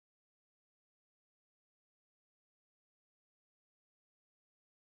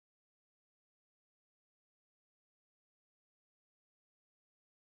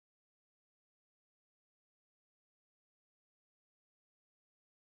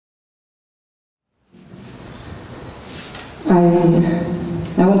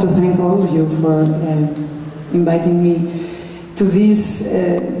I want to thank all of you for inviting me to this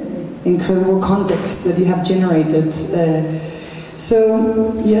incredible context that you have generated.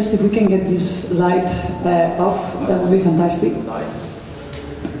 So, yes, if we can get this light off, that would be fantastic.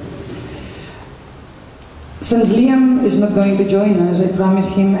 Since Liam is not going to join us, I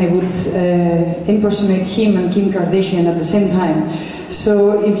promised him I would impersonate him and Kim Kardashian at the same time.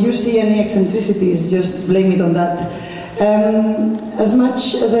 So if you see any eccentricities, just blame it on that. As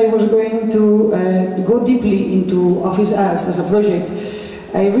much as I was going to go deeply into OfficeUS as a project,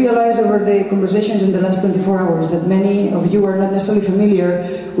 I realized over the conversations in the last 24 hours that many of you are not necessarily familiar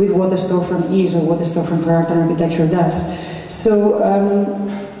with what a storefront is or what a storefront for art and architecture does. So,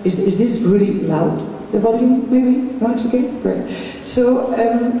 is this really loud? The volume, maybe? No, it's okay? Right. So,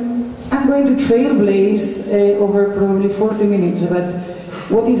 I'm going to trailblaze over probably 40 minutes about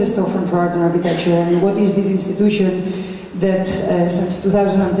what is a storefront for art and architecture and what is this institution that since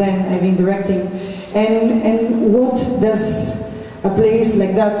 2010 I've been directing, and what does a place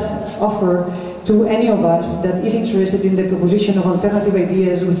like that offer to any of us that is interested in the proposition of alternative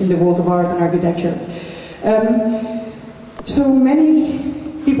ideas within the world of art and architecture. So many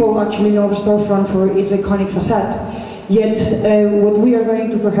people actually know the storefront for its iconic facade, yet what we are going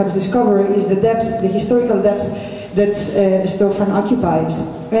to perhaps discover is the depth, the historical depth that storefront occupies.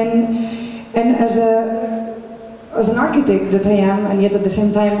 And as an architect that I am, and yet at the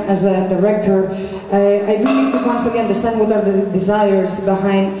same time as a director, I do need to constantly understand what are the desires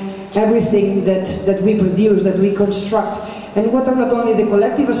behind everything that we produce, that we construct, and what are not only the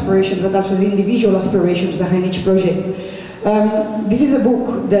collective aspirations but also the individual aspirations behind each project. This is a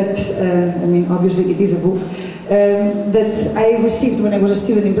book that, I mean, obviously it is a book, that I received when I was a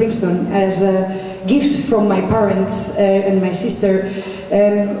student in Princeton as a gift from my parents and my sister,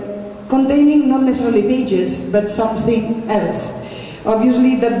 containing not necessarily pages, but something else.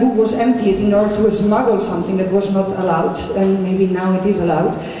 Obviously that book was emptied in order to smuggle something that was not allowed, and maybe now it is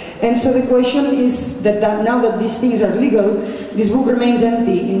allowed. And so the question is that now that these things are legal, this book remains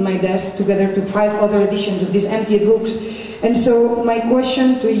empty in my desk together to 5 other editions of these emptied books. And so my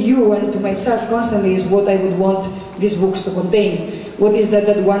question to you and to myself constantly is what I would want these books to contain. What is that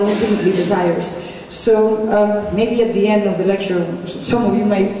one ultimately desires? So maybe at the end of the lecture, some of you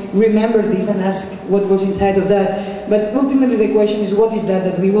might remember this and ask what was inside of that. But ultimately the question is what is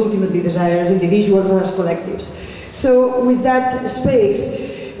that we ultimately desire as individuals or as collectives? So with that space,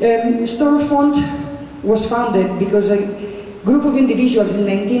 Storefront was founded because a group of individuals in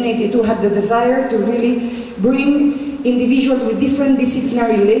 1982 had the desire to really bring individuals with different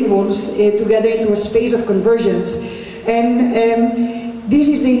disciplinary labels together into a space of convergence. And this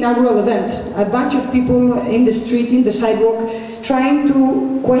is the inaugural event. A bunch of people in the street, in the sidewalk, trying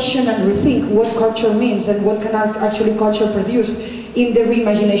to question and rethink what culture means and what can actually culture produce in the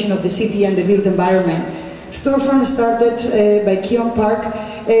reimagination of the city and the built environment. Storefront started by Keon Park,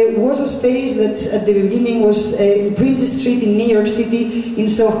 was a space that at the beginning was in Prince Street in New York City, in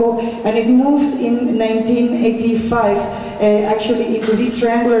Soho, and it moved in 1985 actually into this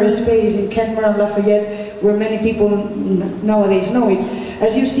triangular space in Kenmore and Lafayette, where many people nowadays know it.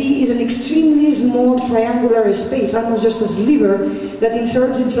 As you see, is an extremely small triangular space, almost just a sliver that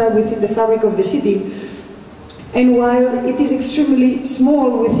inserts itself within the fabric of the city. And while it is extremely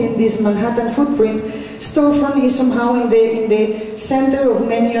small within this Manhattan footprint, Storefront is somehow in the center of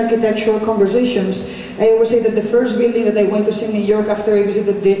many architectural conversations. I always say that the first building that I went to see in New York after I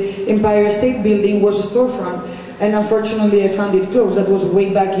visited the Empire State Building was a Storefront. And unfortunately I found it closed. That was way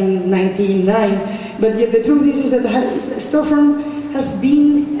back in 1909. But yet the truth is that Storefront has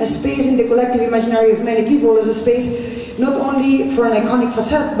been a space in the collective imaginary of many people, as a space not only for an iconic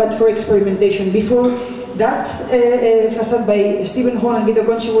facade, but for experimentation. Before that facade by Stephen Hall and Vito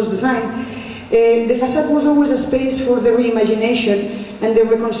Conci was designed, the facade was always a space for the reimagination and the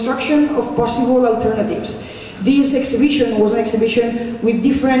reconstruction of possible alternatives. This exhibition was an exhibition with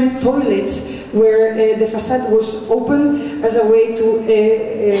different toilets where the facade was open as a way to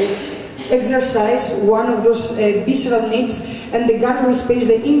exercise one of those visceral needs, and the gallery space,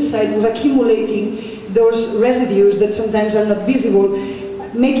 the inside, was accumulating those residues that sometimes are not visible,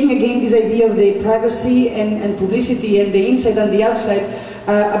 making again this idea of the privacy and publicity and the inside and the outside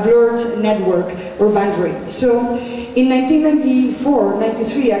a blurred network or boundary. So in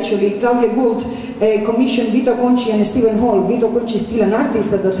 1994-93 actually, Claudia Gould commissioned Vito Conci and Stephen Hall, Vito Conci still an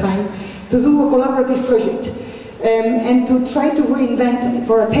artist at the time, to do a collaborative project and to try to reinvent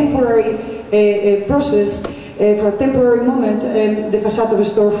for a temporary process, for a temporary moment, the facade of a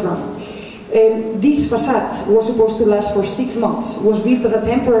storefront. This facade was supposed to last for 6 months, was built as a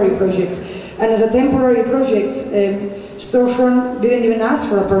temporary project, and as a temporary project, Storefront didn't even ask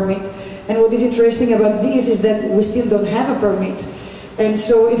for a permit. And what is interesting about this is that we still don't have a permit. And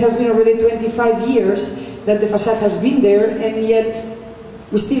so it has been already 25 years that the facade has been there, and yet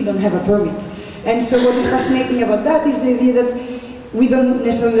we still don't have a permit. And so what is fascinating about that is the idea that we don't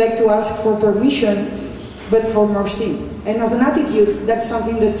necessarily like to ask for permission, but for mercy. And as an attitude, that's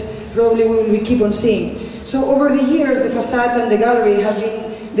something that probably we will keep on seeing. So over the years, the facade and the gallery have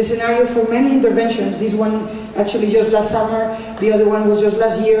been the scenario for many interventions. This one actually just last summer, the other one was just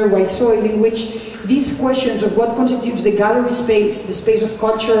last year, White Soil, in which these questions of what constitutes the gallery space, the space of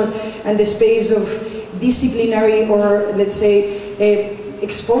culture, and the space of disciplinary or, let's say,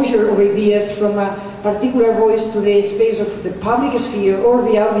 exposure of ideas from a particular voice to the space of the public sphere or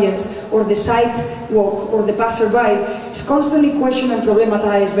the audience or the sidewalk or the passerby is constantly questioned and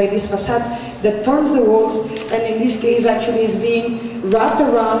problematized by this facade that turns the walls, and in this case actually is being wrapped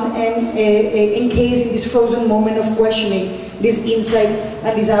around and encased in this frozen moment of questioning this inside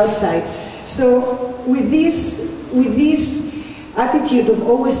and this outside. So with this attitude of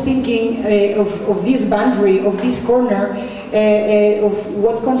always thinking of this boundary, of this corner, of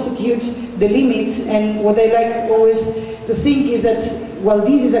what constitutes the limit, and what I like always to think is that while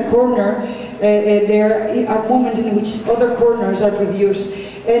this is a corner, there are moments in which other corners are produced.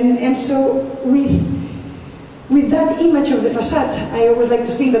 And so with that image of the facade, I always like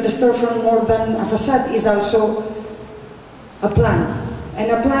to think that the Storefront, more than a facade, is also a plan. And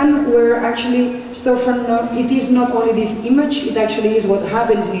a plan where actually Storefront, it is not only this image, it actually is what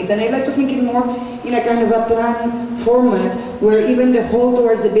happens in it. And I like to think it more in a kind of a plan format, where even the hall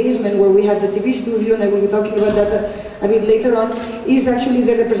towards the basement, where we have the TV studio, and I will be talking about that a bit later on, is actually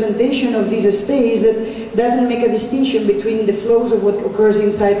the representation of this space that doesn't make a distinction between the flows of what occurs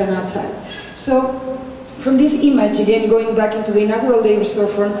inside and outside. So from this image, again, going back into the inaugural day of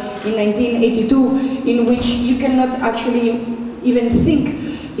Storefront in 1982, in which you cannot actually even think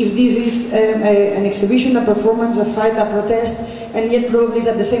if this is an exhibition, a performance, a fight, a protest, and yet probably it's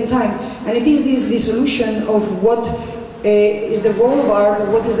at the same time. And it is this dissolution of what is the role of art, or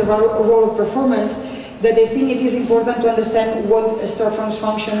what is the role of performance, that I think it is important to understand what a Storefront's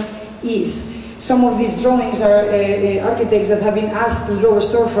function is. Some of these drawings are architects that have been asked to draw a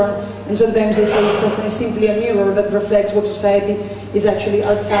storefront, and sometimes they say storefront is simply a mirror that reflects what society is actually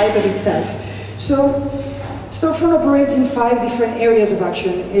outside of itself. So Storefront operates in 5 different areas of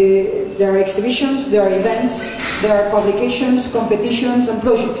action. There are exhibitions, there are events, there are publications, competitions, and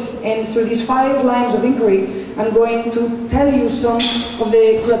projects. And through these 5 lines of inquiry, I'm going to tell you some of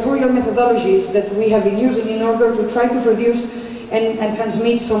the curatorial methodologies that we have been using in order to try to produce and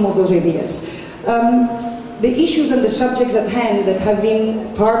transmit some of those ideas. The issues and the subjects at hand that have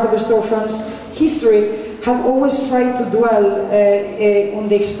been part of the Storefront's history have always tried to dwell on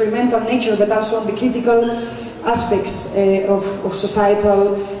the experimental nature, but also on the critical aspects of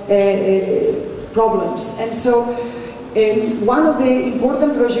societal problems. And so one of the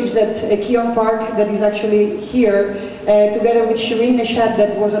important projects that Keon Park, that is actually here, together with Shireen Neshad,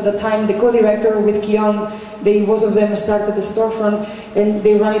 that was at the time the co-director with Keon, both of them started the Storefront and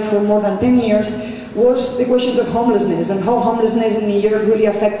they ran it for more than 10 years, was the questions of homelessness and how homelessness in New York really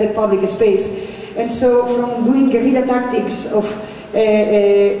affected public space. And so from doing guerrilla tactics of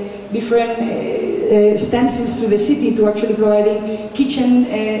different stencils through the city to actually providing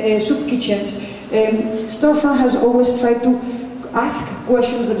soup kitchens, Storefront has always tried to ask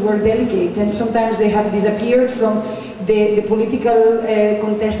questions that were delicate, and sometimes they have disappeared from the political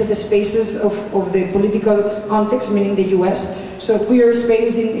contested spaces of the political context, meaning the US. So Queer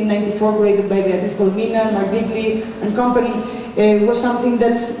Space in '94, created by Beatriz Colmina, Mark Bigley and company, was something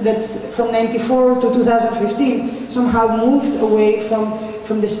that from '94 to 2015 somehow moved away from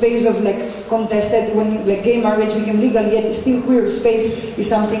the space of like contested, when like gay marriage became legal, yet still queer space is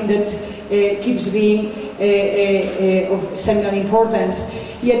something that keeps being of seminal importance.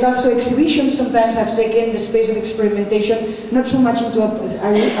 Yet also exhibitions sometimes have taken the space of experimentation, not so much into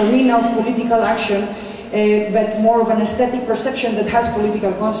an arena of political action, but more of an aesthetic perception that has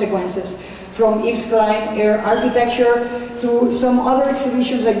political consequences. From Yves Klein Air Architecture to some other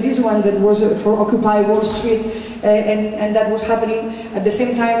exhibitions like this one that was for Occupy Wall Street, and that was happening at the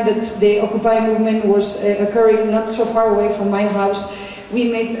same time that the Occupy movement was occurring not so far away from my house. We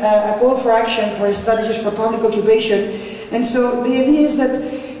made a call for action for strategies for public occupation. And so the idea is that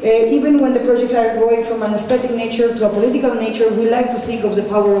even when the projects are going from an aesthetic nature to a political nature, we like to think of the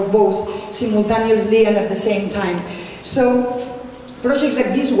power of both simultaneously and at the same time. So projects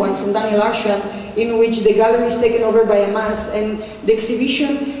like this one from Daniel Arshan, in which the gallery is taken over by a mass, and the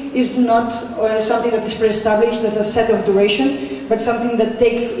exhibition is not something that is pre-established as a set of duration, but something that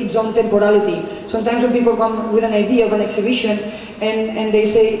takes its own temporality. Sometimes when people come with an idea of an exhibition and they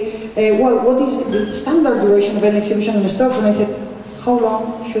say, well, what is the standard duration of an exhibition in a storefront? I said, how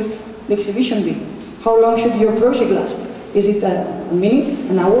long should the exhibition be? How long should your project last? Is it a minute,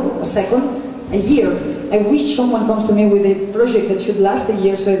 an hour, a second, a year? I wish someone comes to me with a project that should last a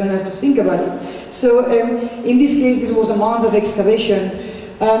year so I don't have to think about it. So in this case, this was a month of excavation.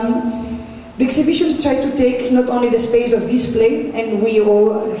 The exhibitions try to take not only the space of display, and we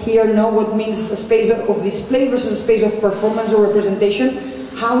all here know what means a space of display versus a space of performance or representation.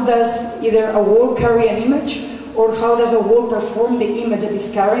 How does either a wall carry an image, or how does a wall perform the image that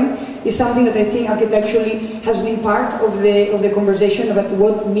it's carrying, is something that I think architecturally has been part of the conversation about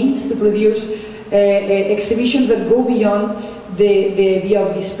what means to produce exhibitions that go beyond the idea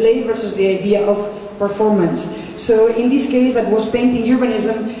of display versus the idea of performance. So in this case, that was Painting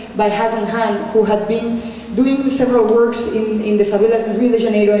Urbanism by Hassan Han, who had been doing several works in the favelas in Rio de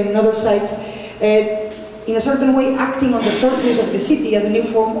Janeiro and in other sites, in a certain way acting on the surface of the city as a new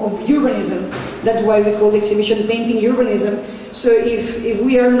form of urbanism. That's why we call the exhibition Painting Urbanism. So if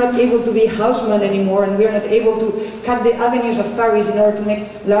we are not able to be housemen anymore, and we are not able to cut the avenues of Paris in order to make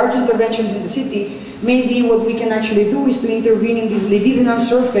large interventions in the city, maybe what we can actually do is to intervene in this libidinal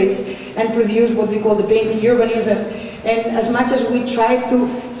surface and produce what we call the Painting Urbanism. And as much as we try to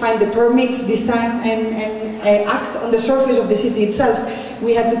find the permits this time and act on the surface of the city itself,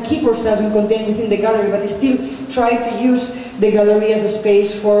 we have to keep ourselves and contained within the gallery, but still try to use the gallery as a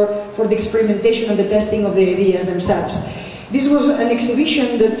space for the experimentation and the testing of the ideas themselves. This was an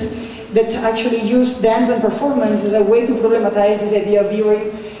exhibition that actually used dance and performance as a way to problematize this idea of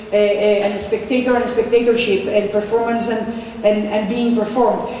viewing and spectator and spectatorship and performance and being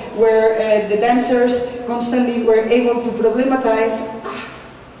performed, where the dancers constantly were able to problematize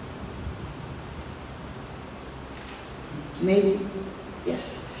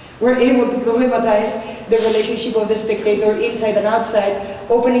we're able to problematize the relationship of the spectator inside and outside,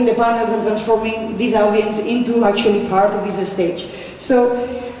 opening the panels and transforming this audience into actually part of this stage. So,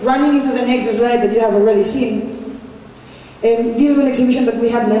 running into the next slide that you have already seen, this is an exhibition that we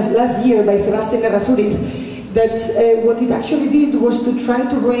had last year by Sebastian Errázuriz, that what it actually did was to try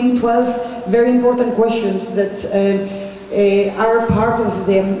to bring 12 very important questions that are part of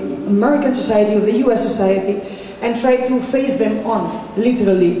the American society, of the US society, and try to face them on,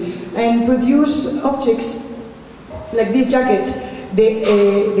 literally, and produce objects like this jacket,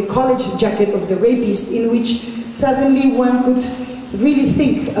 the college jacket of the rapist, in which suddenly one could really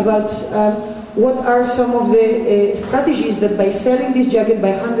think about what are some of the strategies that by selling this jacket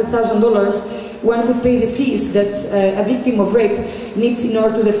by $100,000, one could pay the fees that a victim of rape needs in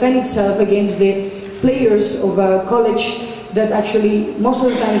order to defend itself against the players of a college that actually most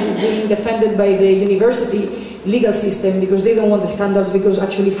of the times is being defended by the university legal system, because they don't want the scandals, because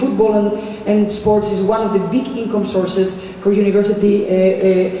actually football and sports is one of the big income sources for university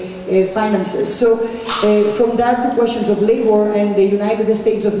finances. So from that to questions of labor and the United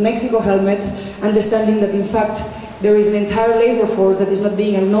States of Mexico helmet, understanding that in fact there is an entire labor force that is not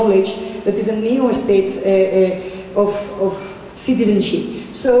being acknowledged, that is a new state of citizenship.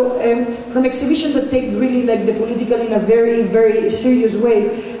 So from exhibitions that take really like the political in a very, very serious way,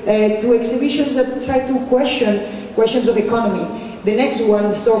 to exhibitions that try to question questions of economy. The next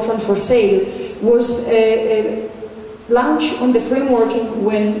one, Storefront for Sale, was launched on the framework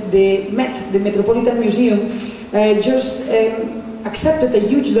when the Metropolitan Museum, just accepted a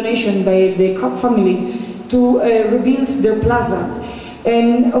huge donation by the Koch family to rebuild their plaza.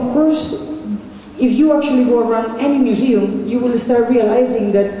 And of course, if you actually go around any museum, you will start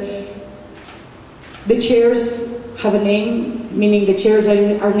realizing that the chairs have a name, meaning the chairs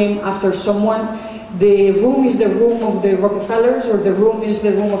are named after someone. The room is the room of the Rockefellers, or the room is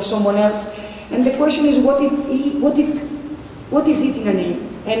the room of someone else. And the question is, what is it in a name?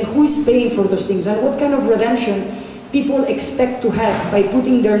 And who is paying for those things? And what kind of redemption people expect to have by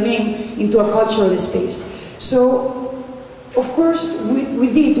putting their name into a cultural space? So, of course,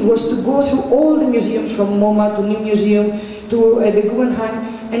 with it was to go through all the museums, from MoMA to New Museum to the Guggenheim,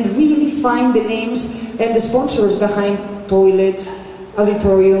 and really find the names and the sponsors behind toilets,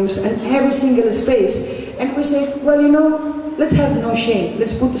 auditoriums, and every single space. And we say, well, you know, let's have no shame.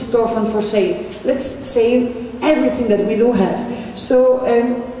 Let's put the Storefront for Sale. Let's sell everything that we do have. So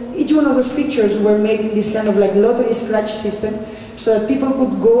each one of those pictures were made in this kind of like lottery scratch system, so that people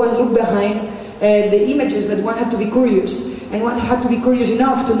could go and look behind the images, but one had to be curious, and one had to be curious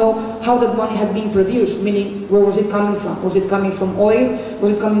enough to know how that money had been produced, meaning where was it coming from? Was it coming from oil?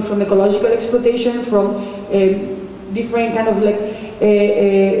 Was it coming from ecological exploitation, from different kind of like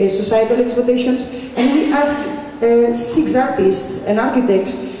societal expectations, and we asked 6 artists and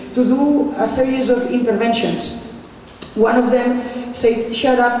architects to do a series of interventions. One of them said,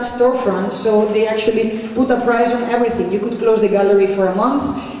 shut up Storefront, so they actually put a price on everything. You could close the gallery for a month,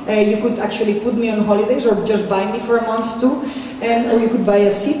 you could actually put me on holidays or just buy me for a month too, or you could buy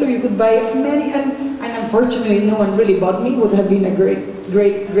a seat, or you could buy many, and unfortunately no one really bought me. It would have been a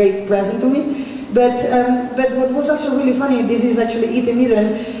great present to me. But what was also really funny, this is actually Ite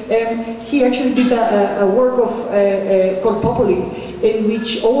Miden, he actually did a work of Corpopoli, in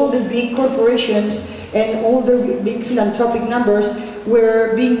which all the big corporations and all the big philanthropic numbers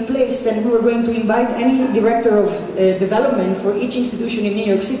were being placed, and we were going to invite any director of development for each institution in New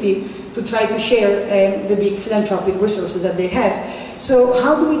York City to try to share the big philanthropic resources that they have. So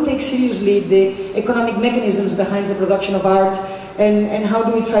how do we take seriously the economic mechanisms behind the production of art, and how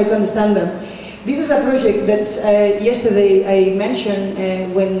do we try to understand them? This is a project that yesterday I mentioned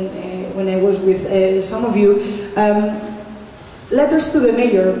when I was with some of you. Letters to the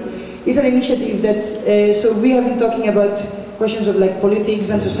Mayor is an initiative that, so we have been talking about questions of like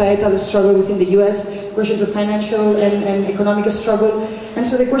politics and societal struggle within the US, questions of financial and economic struggle, and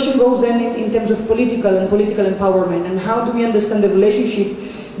so the question goes then in terms of political empowerment, and how do we understand the relationship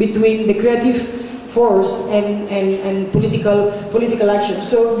between the creative force and political action.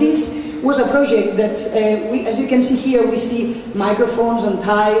 So this was a project that, as you can see here, we see microphones and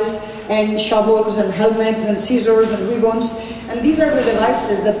ties and shovels and helmets and scissors and ribbons, and these are the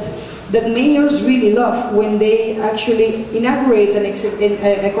devices that mayors really love when they actually inaugurate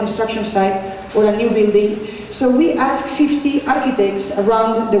a construction site or a new building. So we asked 50 architects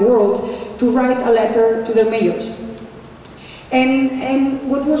around the world to write a letter to their mayors. And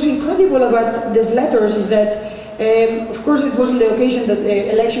what was incredible about these letters is that, of course, it wasn't the occasion that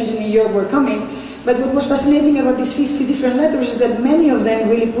the elections in New York were coming, but what was fascinating about these 50 different letters is that many of them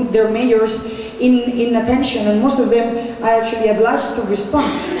really put their mayors in attention, and most of them are actually obliged to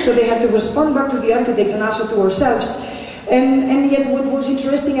respond. So they had to respond back to the architects and also to ourselves. And yet what was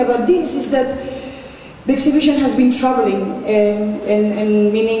interesting about this is that the exhibition has been traveling,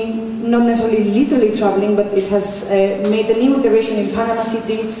 and meaning not necessarily literally traveling, but it has made a new iteration in Panama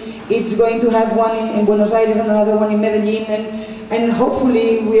City. It's going to have one in Buenos Aires and another one in Medellin, and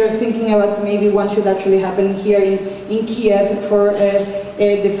hopefully we are thinking about maybe one should actually happen here in Kiev for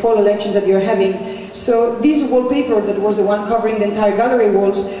the fall elections that you're having. So this wallpaper that was the one covering the entire gallery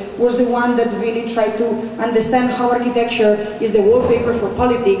walls was the one that really tried to understand how architecture is the wallpaper for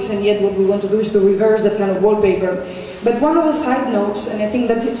politics, and yet what we want to do is to reverse that kind of wallpaper. But one of the side notes, and I think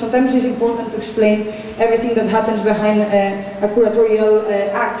that sometimes it's important to explain everything that happens behind a curatorial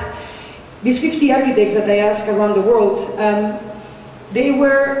act. These 50 architects that I asked around the world, they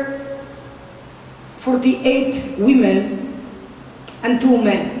were 48 women and 2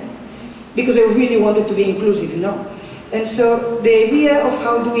 men, because I really wanted to be inclusive, you know. And so the idea of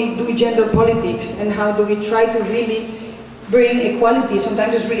how do we do gender politics and how do we try to really bring equality,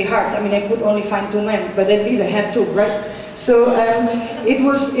 sometimes it's really hard. I mean, I could only find 2 men, but at least I had 2, right? So it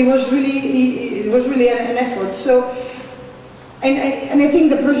was really an effort. So, and I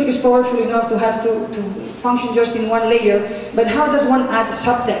think the project is powerful enough to have to function just in one layer, but how does one add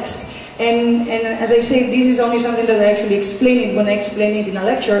subtext? And as I say, this is only something that I actually explain it when I explain it in a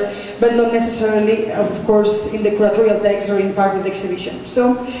lecture, but not necessarily, of course, in the curatorial text or in part of the exhibition.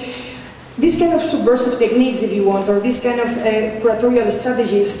 So this kind of subversive techniques, if you want, or this kind of curatorial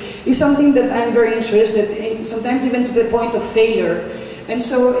strategies is something that I'm very interested in, sometimes even to the point of failure. And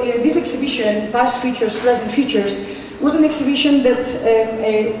so this exhibition, Past Futures, Present Futures, was an exhibition that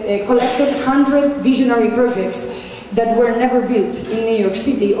collected 100 visionary projects that were never built in New York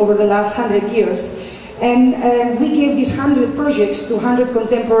City over the last 100 years. And we gave these 100 projects to 100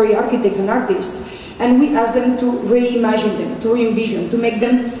 contemporary architects and artists, and we asked them to reimagine them, to re-envision, to make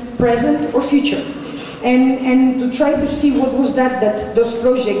them present or future, and to try to see what was that those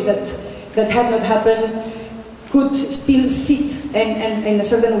projects that had not happened could still sit and in a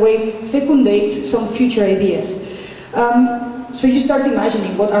certain way fecundate some future ideas. So you start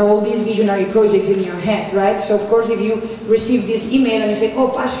imagining what are all these visionary projects in your head, right? So of course if you receive this email and you say, oh,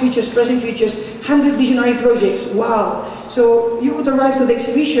 past futures, present futures, 100 visionary projects, wow. So you would arrive to the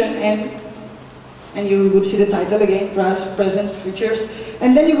exhibition and you would see the title again, past, present, futures,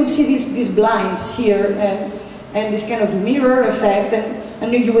 and then you would see these blinds here and this kind of mirror effect,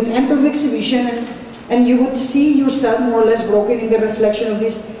 and then you would enter the exhibition and you would see yourself more or less broken in the reflection of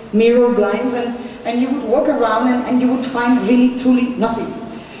these mirror blinds, and you would walk around and you would find really, truly nothing.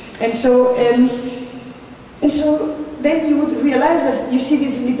 And so then you would realize that you see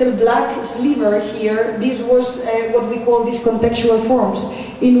this little black sliver here. This was what we call these contextual forms,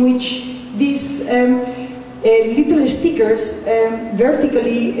 in which these little stickers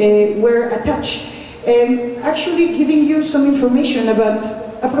vertically were attached, actually giving you some information about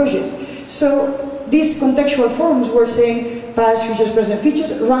a project. So these contextual forms were saying past, futures, present,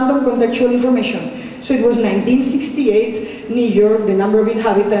 features, random contextual information. So it was 1968, New York, the number of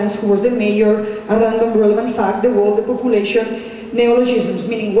inhabitants, who was the mayor, a random relevant fact, the world, the population, neologisms,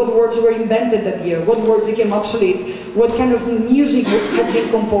 meaning what words were invented that year, what words became obsolete, what kind of music had been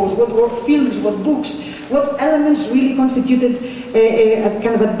composed, what were films, what books, what elements really constituted a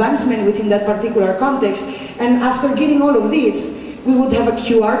kind of advancement within that particular context. And after getting all of this, we would have a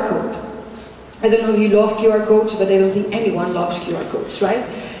QR code. I don't know if you love QR codes, but I don't think anyone loves QR codes, right?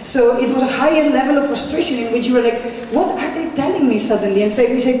 So it was a higher level of frustration in which you were like, what are they telling me suddenly? And so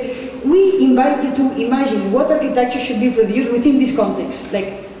we said, we invite you to imagine what architecture should be produced within this context.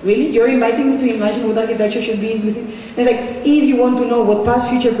 Like, really? You're inviting me to imagine what architecture should be within? And it's like, if you want to know what past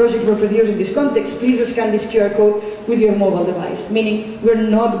future projects were produced in this context, please scan this QR code with your mobile device. Meaning, we're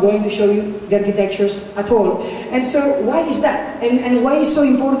not going to show you the architectures at all. And so, why is that? And why is it so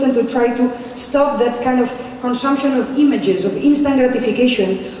important to try to stop that kind of consumption of images, of instant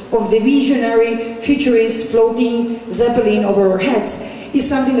gratification, of the visionary, futurist, floating Zeppelin over our heads, is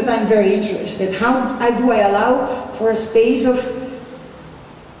something that I'm very interested. How do I allow for a space of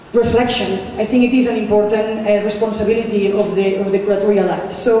reflection? I think it is an important responsibility of the curatorial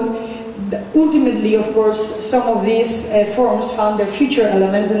act. So ultimately, of course, some of these forms found their future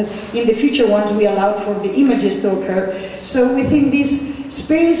elements, and in the future ones we allowed for the images to occur. So within this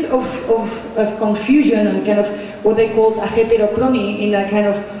space of confusion and kind of what I called a heterochrony, in a kind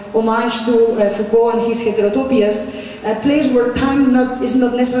of homage to Foucault and his heterotopias, a place where time is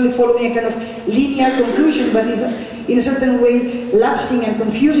not necessarily following a kind of linear conclusion, but is in a certain way lapsing and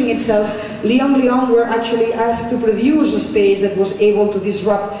confusing itself. Leon were actually asked to produce a space that was able to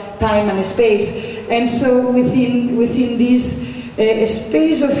disrupt time and space. And so within this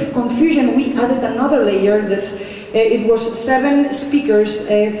space of confusion, we added another layer that it was 7 speakers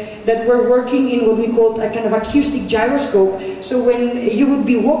that were working in what we called a kind of acoustic gyroscope. So when you would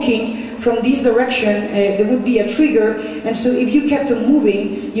be walking from this direction, there would be a trigger, and so if you kept on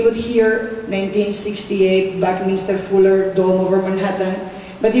moving, you would hear 1968, Buckminster Fuller, Dome over Manhattan.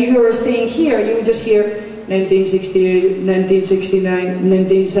 But if you were staying here, you would just hear 1968, 1969,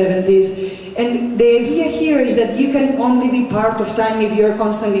 1970s. And the idea here is that you can only be part of time if you're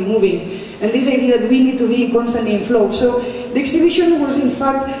constantly moving. And this idea that we need to be constantly in flow. So the exhibition was in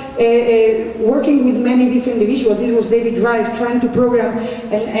fact working with many different individuals. This was David Rife trying to program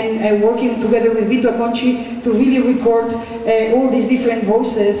and working together with Vito Acconci to really record all these different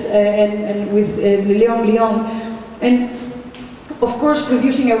voices and with Leon. And of course,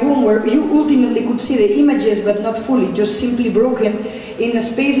 producing a room where you ultimately could see the images, but not fully, just simply broken, in a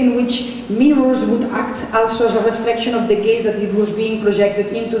space in which mirrors would act also as a reflection of the gaze that it was being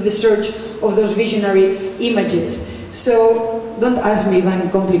projected into the search of those visionary images. So, don't ask me if I'm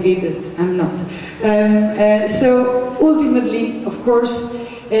complicated, I'm not. So, ultimately, of course,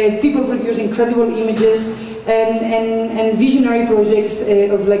 people produce incredible images, and visionary projects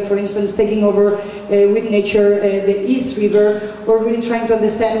of, like, for instance, taking over with nature the East River, or really trying to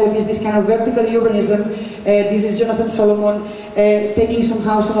understand what is this kind of vertical urbanism. This is Jonathan Solomon taking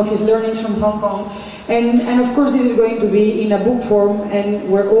somehow some of his learnings from Hong Kong. And of course this is going to be in a book form, and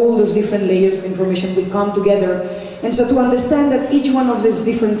where all those different layers of information will come together. And so to understand that each one of these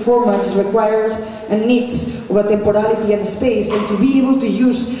different formats requires and needs of a temporality and space, and to be able to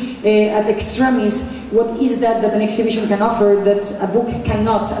use at extremis what is that an exhibition can offer that a book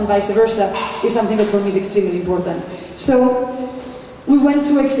cannot, and vice versa, is something that for me is extremely important. So we went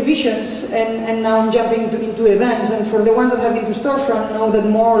through exhibitions, and now I'm jumping into events, and for the ones that have been to Storefront know that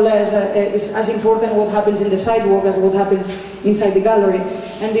more or less is as important what happens in the sidewalk as what happens inside the gallery.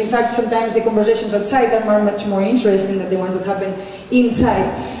 And in fact, sometimes the conversations outside are much more interesting than the ones that happen inside.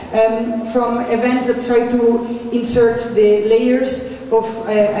 From events that try to insert the layers of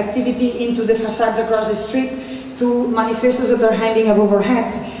activity into the facades across the street, to manifestos that are hanging above our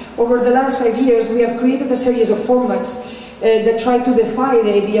heads. Over the last 5 years, we have created a series of formats that try to defy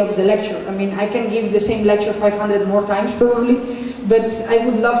the idea of the lecture. I mean, I can give the same lecture 500 more times probably, but I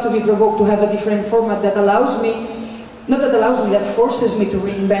would love to be provoked to have a different format that allows me, not that allows me, that forces me to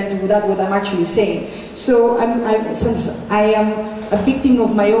reinvent without what I'm actually saying. So since I am a victim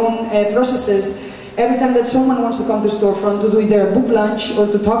of my own processes, every time that someone wants to come to Storefront to do either a book launch or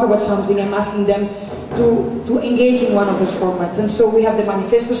to talk about something, I'm asking them to engage in one of those formats. And so we have the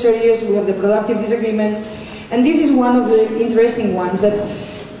manifesto series, we have the productive disagreements, And this is one of the interesting ones that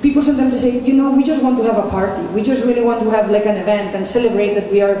people sometimes say, you know, we just want to have a party. We just really want to have like an event and celebrate that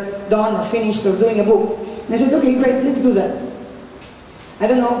we are done or finished or doing a book. And I said, okay, great, let's do that. I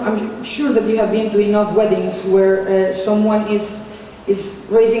don't know, I'm sure that you have been to enough weddings where someone is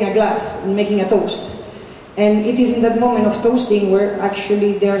raising a glass and making a toast. And it is in that moment of toasting where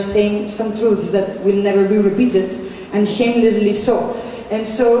actually they are saying some truths that will never be repeated, and shamelessly so. And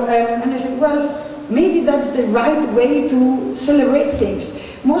so, and I said, well, maybe that's the right way to celebrate things.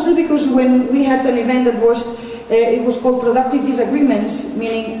 Mostly because when we had an event that was, it was called Productive Disagreements,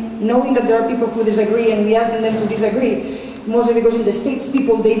 meaning knowing that there are people who disagree and we ask them to disagree, mostly because in the States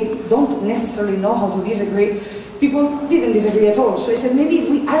people, they don't necessarily know how to disagree. People didn't disagree at all. So I said, maybe if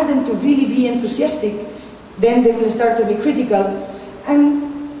we ask them to really be enthusiastic, then they will start to be critical,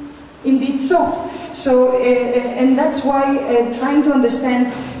 and indeed so. So, and that's why trying to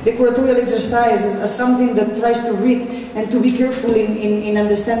understand the curatorial exercise as something that tries to read and to be careful in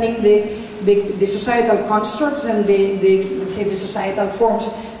understanding the societal constructs and let's say the societal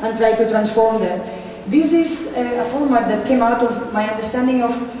forms, and try to transform them. This is a format that came out of my understanding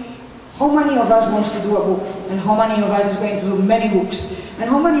of how many of us wants to do a book, and how many of us is going to do many books, and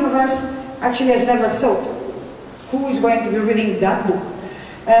how many of us actually has never thought, who is going to be reading that book?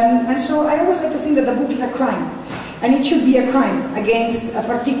 And so I always like to think that the book is a crime, and it should be a crime against a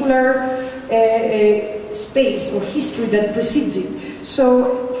particular space or history that precedes it.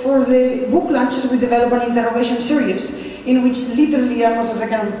 So for the book launches we develop an interrogation series in which literally almost as a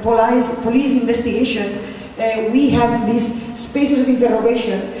kind of police investigation we have these spaces of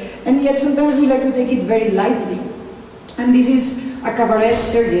interrogation, and yet sometimes we like to take it very lightly. And this is a cabaret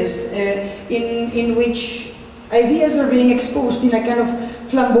series in which ideas are being exposed in a kind of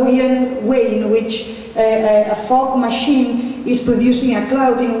flamboyant way, in which a fog machine is producing a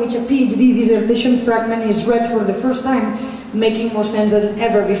cloud in which a PhD dissertation fragment is read for the first time, making more sense than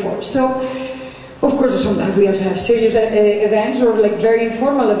ever before. So, of course, sometimes we also have serious events or like very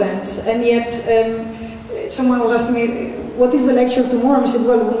informal events, and yet someone was asking me, what is the lecture tomorrow? I said,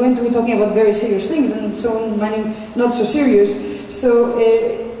 well, we're going to be talking about very serious things, and so many not so serious. So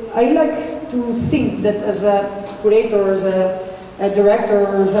I like to think that as a curator, as a director,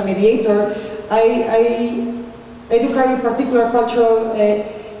 or as a mediator, I do carry particular cultural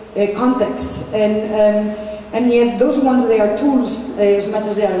contexts, and yet those ones, they are tools as much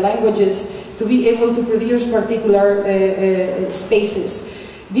as they are languages to be able to produce particular spaces.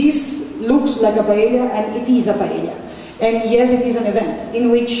 This looks like a paella, and it is a paella. And yes, it is an event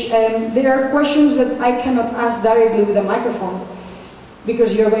in which there are questions that I cannot ask directly with a microphone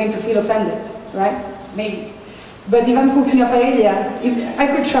because you're going to feel offended, right? Maybe. But if I'm cooking a paella,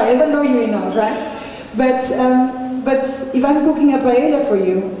 I could try, I don't know you enough, right? But if I'm cooking a paella for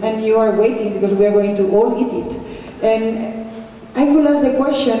you and you are waiting because we are going to all eat it, and I will ask the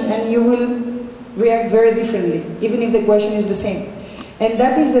question and you will react very differently, even if the question is the same. And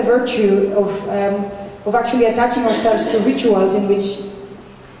that is the virtue of actually attaching ourselves to rituals in which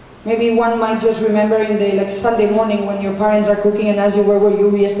maybe one might just remember in the like Sunday morning when your parents are cooking and ask you where were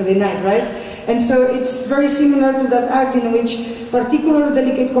you yesterday night, right? And so it's very similar to that act in which particular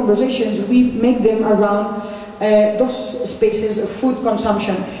delicate conversations, we make them around those spaces of food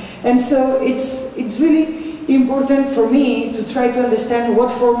consumption. And so it's really important for me to try to understand what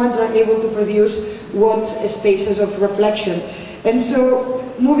formats are able to produce what spaces of reflection. And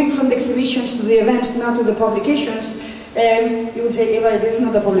so moving from the exhibitions to the events, now to the publications, you would say, Eva, this is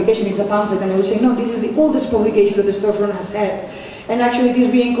not a publication, it's a pamphlet. And I would say, no, this is the oldest publication that the Storefront has had. And actually it is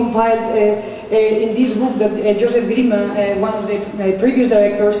being compiled in this book that Joseph Grima, one of the previous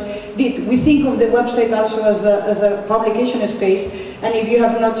directors, did. We think of the website also as a publication space, and if you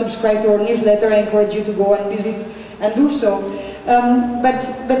have not subscribed to our newsletter, I encourage you to go and visit and do so.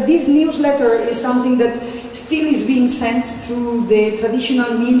 But this newsletter is something that still is being sent through the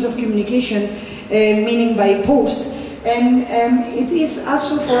traditional means of communication, meaning by post. And it is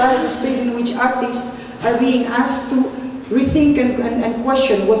also for us a space in which artists are being asked to rethink and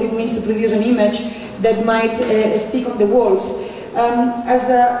question what it means to produce an image that might stick on the walls.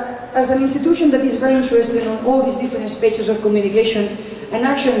 As an institution that is very interested in all these different spaces of communication and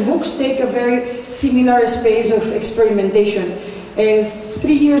action, books take a very similar space of experimentation.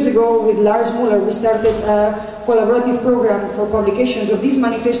 3 years ago with Lars Muller we started a collaborative program for publications of these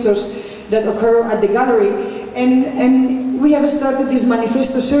manifestos that occur at the gallery, and we have started this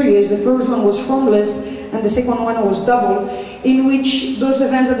manifesto series. The first one was Formless and the second one was Double, in which those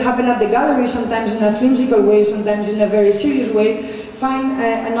events that happen at the gallery, sometimes in a whimsical way, sometimes in a very serious way, find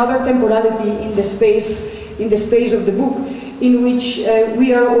another temporality in the space of the book. in which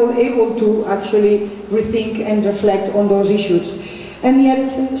we are all able to actually rethink and reflect on those issues. And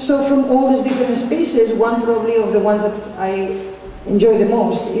yet, so from all these different spaces, one probably of the ones that I enjoy the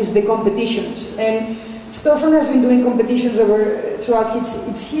most is the competitions. And Storefront has been doing competitions throughout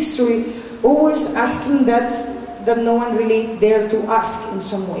its history, always asking that no one really dared to ask in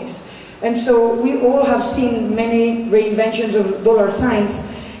some ways. And so we all have seen many reinventions of dollar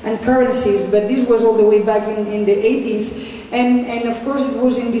signs and currencies, but this was all the way back in the 80s. And of course it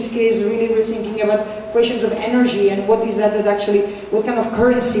was in this case really rethinking about questions of energy and what is that actually, what kind of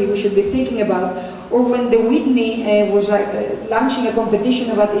currency we should be thinking about. Or when the Whitney was launching a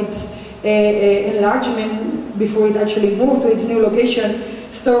competition about its enlargement before it actually moved to its new location,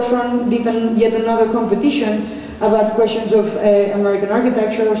 Storefront did yet another competition about questions of American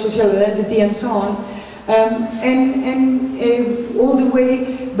architecture or social identity and so on. All the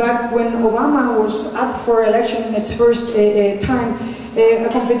way back when Obama was up for election in its first time, a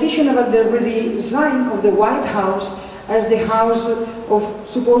competition about the redesign of the White House as the house of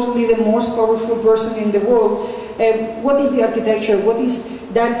supposedly the most powerful person in the world. What is the architecture? What is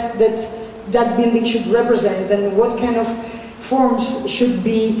that building should represent, and what kind of forms should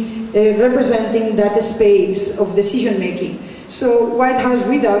be representing that space of decision making? So White House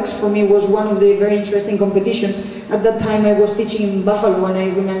Redux for me was one of the very interesting competitions. At that time I was teaching in Buffalo, and I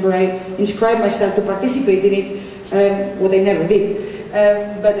remember I inscribed myself to participate in it, what I never did,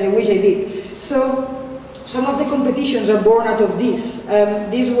 but I wish I did. So some of the competitions are born out of this.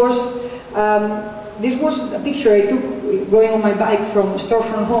 This was a picture I took going on my bike from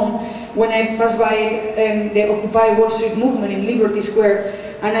Storefront home when I passed by the Occupy Wall Street movement in Liberty Square,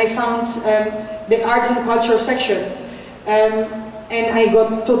 and I found the arts and culture section. And I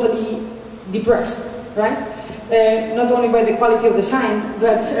got totally depressed, right? Not only by the quality of the sign,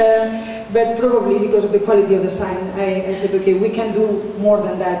 but probably because of the quality of the sign. I said, okay, we can do more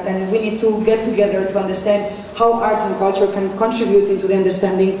than that, and we need to get together to understand how arts and culture can contribute into the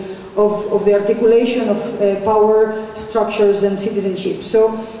understanding of the articulation of power structures and citizenship.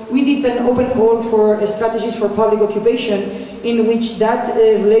 So we did an open call for strategies for public occupation, in which that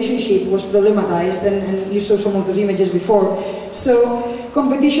relationship was problematized, and you saw some of those images before. So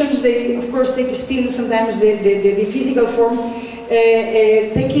competitions, they of course take still sometimes the physical form,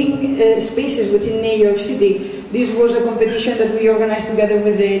 taking spaces within New York City. This was a competition that we organized together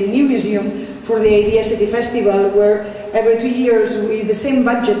with the New Museum for the Idea City Festival, where every 2 years, with the same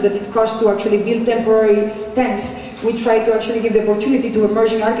budget that it costs to actually build temporary tents, we try to actually give the opportunity to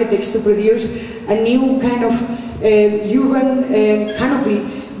emerging architects to produce a new kind of urban canopy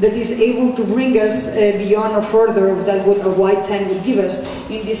that is able to bring us beyond or further of that what a white tent would give us.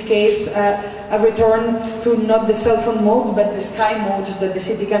 In this case, a return to not the cell phone mode, but the sky mode that the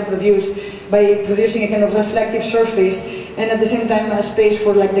city can produce by producing a kind of reflective surface, and at the same time a space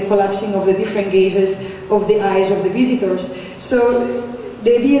for like the collapsing of the different gazes of the eyes of the visitors. So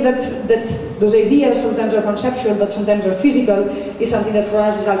the idea that those ideas sometimes are conceptual but sometimes are physical is something that for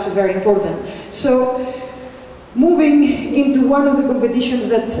us is also very important. So moving into one of the competitions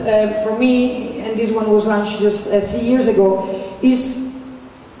that for me, and this one was launched just 3 years ago, is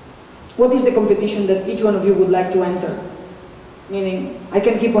what is the competition that each one of you would like to enter? Meaning, I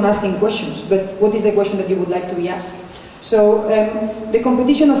can keep on asking questions, but what is the question that you would like to be asked? So the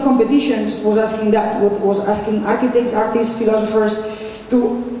competition of competitions was asking that, was asking architects, artists, philosophers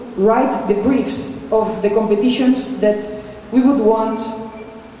to write the briefs of the competitions that we would want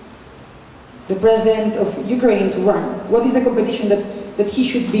the president of Ukraine to run. What is the competition that he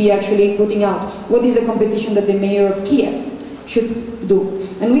should be actually putting out? What is the competition that the mayor of Kiev should do?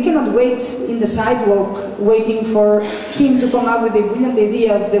 And we cannot wait in the sidewalk waiting for him to come up with a brilliant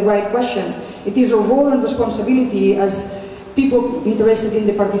idea of the right question. It is a role and responsibility as people interested in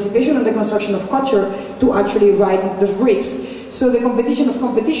the participation and the construction of culture to actually write those briefs. So the competition of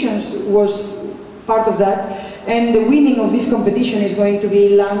competitions was part of that, and the winning of this competition is going to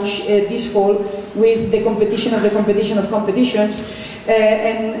be launched this fall with the competition of competitions,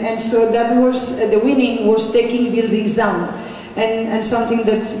 and so that was, the winning was taking buildings down. And something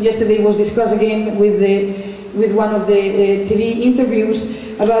that yesterday was discussed again with one of the TV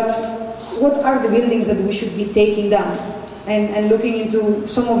interviews about what are the buildings that we should be taking down, and looking into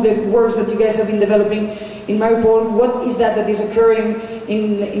some of the works that you guys have been developing in Mariupol. What is that is occurring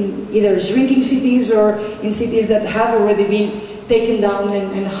in either shrinking cities or in cities that have already been taken down,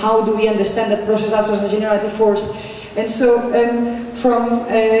 and how do we understand that process also as a generative force? And so from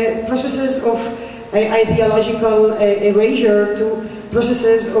processes of ideological erasure to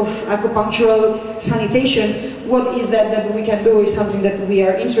processes of acupunctural sanitation. What is that we can do is something that we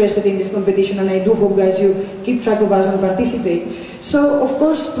are interested in this competition, and I do hope, guys, you keep track of us and participate. So, of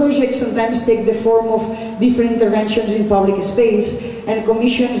course, projects sometimes take the form of different interventions in public space and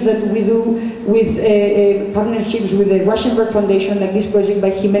commissions that we do with partnerships with the Russianberg Foundation, like this project by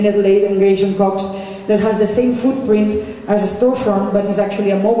Jimenez Lade and Grayson Cox, that has the same footprint as a storefront, but is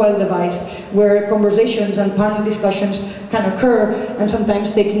actually a mobile device where conversations and panel discussions can occur, and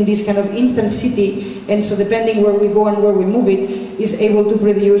sometimes taking this kind of instant city, and so depending where we go and where we move it, is able to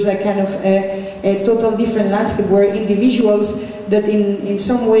produce a kind of a total different landscape where individuals that in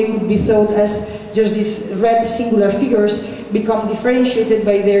some way could be thought as just these red singular figures become differentiated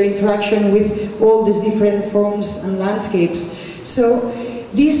by their interaction with all these different forms and landscapes. So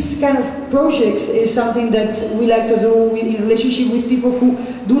these kind of projects is something that we like to do in relationship with people who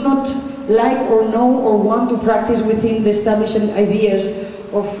do not like or know or want to practice within the established ideas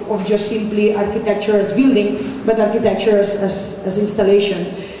of just simply architecture as building, but architecture as installation.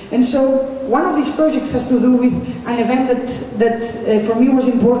 And so one of these projects has to do with an event that for me was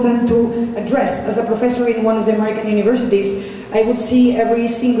important to address. As a professor in one of the American universities, I would see every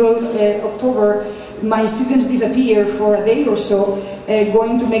single October my students disappear for a day or so,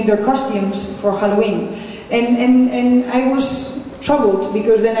 going to make their costumes for Halloween. And I was troubled,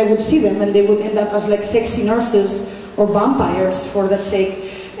 because then I would see them and they would end up as like sexy nurses or vampires for that sake.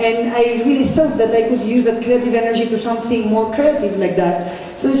 And I really thought that I could use that creative energy to something more creative like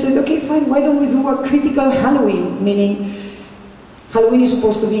that. So I said, okay, fine, why don't we do a critical Halloween? Meaning, Halloween is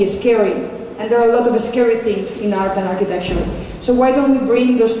supposed to be scary, and there are a lot of scary things in art and architecture. So why don't we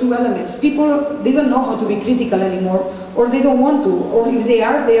bring those two elements? People, they don't know how to be critical anymore, or they don't want to, or if they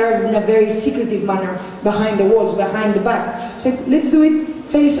are in a very secretive manner, behind the walls, behind the back. So let's do it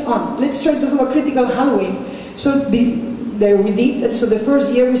face on. Let's try to do a critical Halloween. So we did, and so the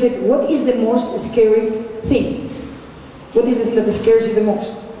first year we said, what is the most scary thing? What is the thing that scares you the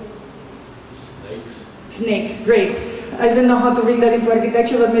most? Snakes. Snakes, great. I don't know how to bring that into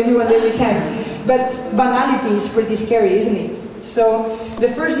architecture, but maybe one day we can. But banality is pretty scary, isn't it? So the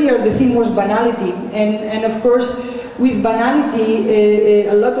first year the theme was banality, and of course with banality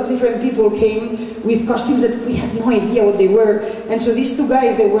a lot of different people came with costumes that we had no idea what they were, and so these two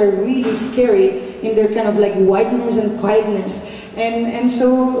guys, they were really scary in their kind of like whiteness and quietness. And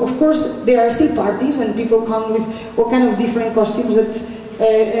so of course there are still parties and people come with all kind of different costumes that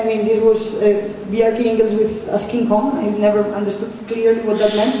I mean, this was Bjarke Ingels with as King Kong. I never understood clearly what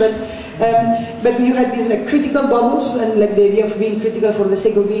that meant, but you had these like critical bubbles, and like the idea of being critical for the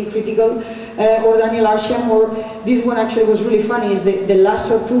sake of being critical, or Daniel Arsham, or this one actually was really funny, is the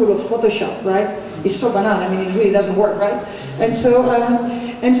lasso tool of Photoshop, right? It's so banal, I mean, it really doesn't work, right? And so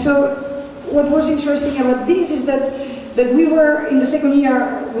what was interesting about this is that we were in the second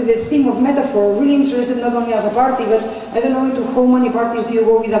year with the theme of metaphor, really interested not only as a party, but I don't know into how many parties do you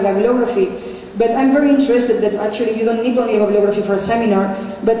go with a bibliography, but I'm very interested that actually you don't need only a bibliography for a seminar,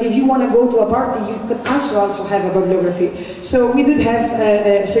 but if you want to go to a party, you could also have a bibliography. So we did have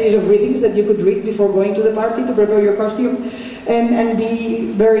a series of readings that you could read before going to the party to prepare your costume and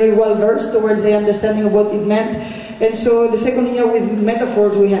be very well versed towards the understanding of what it meant. And so the second year with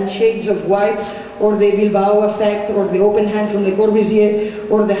metaphors, we had Shades of White, or the Bilbao effect, or the open hand from Le Corbusier,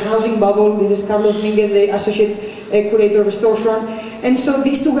 or the housing bubble. This is Carlos Minguez, the associate curator of Storefront. And so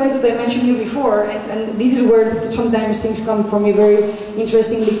these two guys that I mentioned you before, and this is where sometimes things come for me very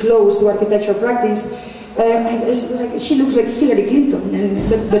interestingly close to architecture practice. She looks like Hillary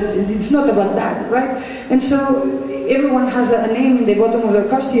Clinton, but it's not about that, right? And so everyone has a name in the bottom of their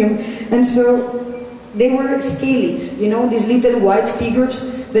costume, and so they were scalies, you know, these little white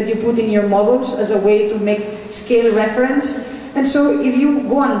figures that you put in your models as a way to make scale reference. And so if you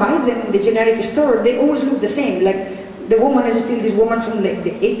go and buy them in the generic store, they always look the same. Like the woman is still this woman from like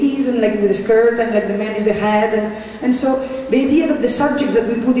the 80s, and like with the skirt, and like the man is the hat, and so the idea that the subjects that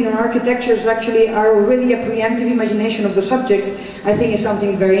we put in our architectures actually are already a preemptive imagination of the subjects, I think is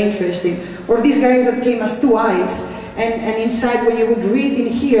something very interesting. Or these guys that came as two eyes, and inside when you would read in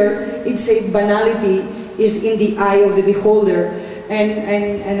here, it said banality is in the eye of the beholder,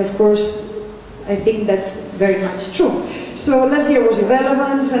 and of course I think that's very much true. So last year was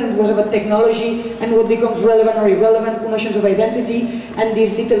relevance, and it was about technology and what becomes relevant or irrelevant, notions of identity, and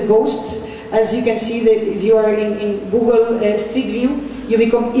these little ghosts. As you can see, that if you are in Google Street View, you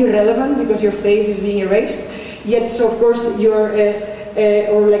become irrelevant because your face is being erased. Yet, so of course, you're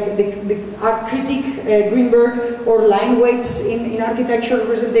or like the art critic Greenberg, or line weights in architectural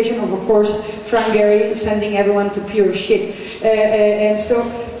representation of course Frank Gehry sending everyone to pure shit. And so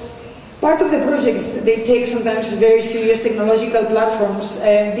Part of the projects, they take sometimes very serious technological platforms.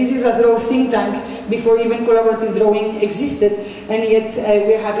 This is a draw think tank before even collaborative drawing existed, and yet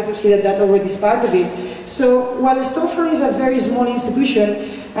we're happy to see that that already is part of it. So while Storefront is a very small institution,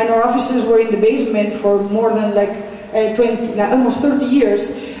 and our offices were in the basement for more than like almost 30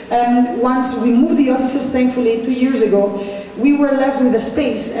 years, once we moved the offices, thankfully, 2 years ago, we were left with a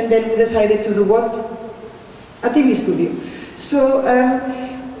space, and then we decided to do what? A TV studio. So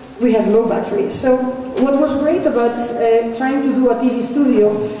we have low batteries. So what was great about trying to do a TV studio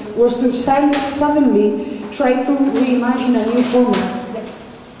was to suddenly try to reimagine a new format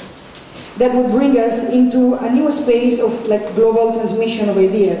that would bring us into a new space of like global transmission of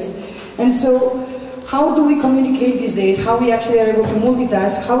ideas. And so how do we communicate these days? How we actually are able to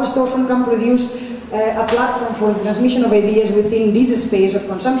multitask? How a Storefront can produce a platform for the transmission of ideas within this space of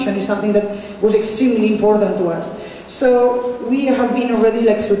consumption is something that was extremely important to us. So we have been already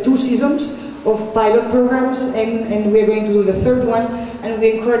like through 2 seasons of pilot programs, and we're going to do the 3rd one, and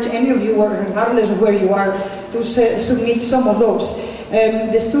we encourage any of you, regardless of where you are, to submit some of those.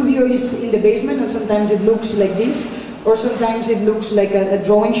 The studio is in the basement, and sometimes it looks like this, or sometimes it looks like a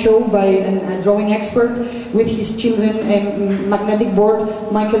drawing show by a drawing expert with his children and magnetic board,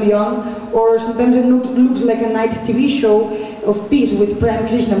 Michael Young, or sometimes it looks like a night TV show of peace with Prem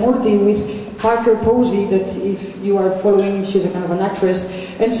Krishnamurti, with Parker Posey, that if you are following, she's a kind of an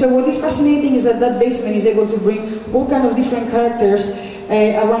actress. And so what is fascinating is that that basement is able to bring all kind of different characters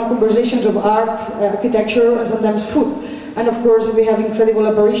around conversations of art, architecture, and sometimes food. And of course we have incredible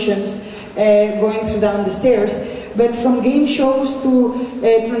apparitions going through down the stairs. But from game shows to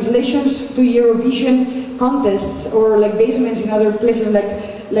translations to Eurovision contests, or like basements in other places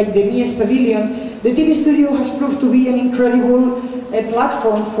like the Mies Pavilion, the TV studio has proved to be an incredible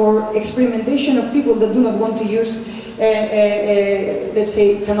platform for experimentation of people that do not want to use, let's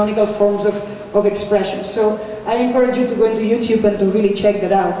say, canonical forms of expression. So I encourage you to go into YouTube and to really check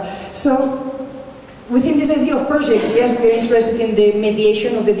that out. So within this idea of projects, yes, we are interested in the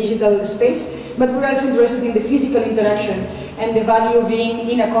mediation of the digital space, but we're also interested in the physical interaction and the value of being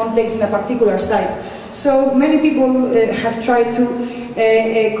in a context, in a particular site. So many people have tried to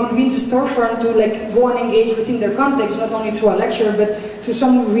convince Storefront to like go and engage within their context, not only through a lecture, but through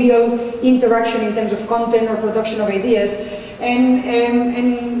some real interaction in terms of content or production of ideas.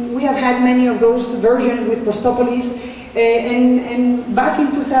 And we have had many of those versions with Postopolis, and back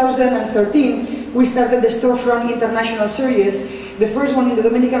in 2013, we started the Storefront International Series, the first one in the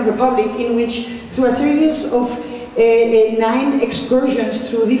Dominican Republic, in which through a series of 9 excursions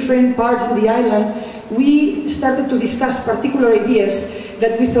through different parts of the island, we started to discuss particular ideas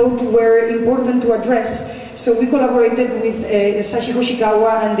that we thought were important to address. So we collaborated with Sashi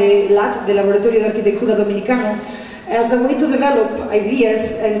Hoshikawa and the LAT, the Laboratorio de Arquitectura Dominicano, as a way to develop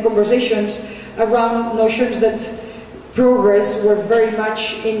ideas and conversations around notions that progress were very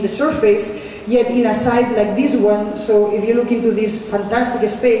much in the surface, yet in a site like this one. So if you look into this fantastic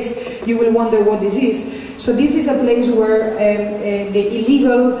space, you will wonder what this is. So this is a place where the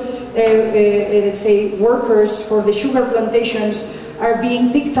illegal, let's say, workers for the sugar plantations are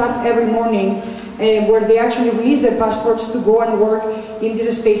being picked up every morning, where they actually release their passports to go and work in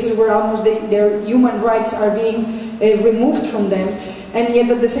these spaces where almost their human rights are being removed from them. And yet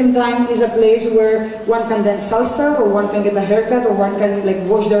at the same time is a place where one can dance salsa, or one can get a haircut, or one can like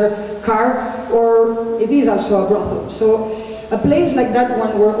wash their car, or it is also a brothel. So a place like that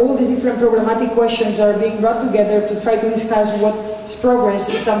one, where all these different programmatic questions are being brought together to try to discuss what is progress,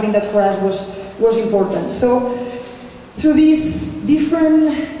 is something that for us was important. So through these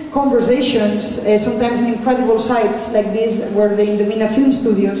different conversations, sometimes in incredible sites like this, where the Indomina Film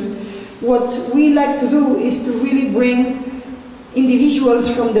Studios, what we like to do is to really bring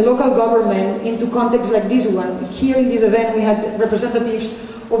individuals from the local government into contexts like this one. Here in this event we had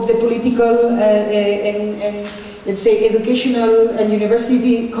representatives of the political and let's say educational and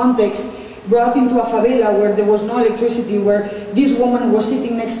university context brought into a favela where there was no electricity, where this woman was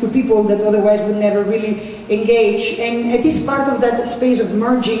sitting next to people that otherwise would never really engage. And it is part of that space of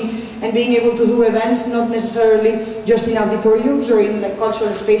merging and being able to do events, not necessarily just in auditoriums or in like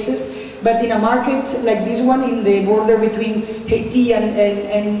cultural spaces, but in a market like this one, in the border between Haiti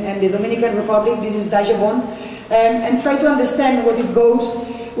and the Dominican Republic. This is Dajabon, and try to understand what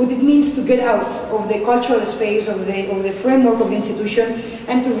it means to get out of the cultural space, of the framework of the institution,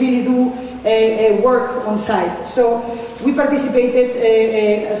 and to really do work on site. So we participated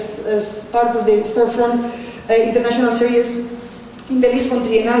as part of the Storefront International Series in the Lisbon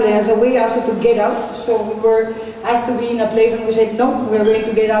Triennale as a way also to get out. So we were asked to be in a place and we said, no, we are going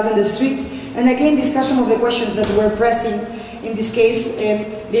to get out in the streets, and again discuss some of the questions that were pressing in this case,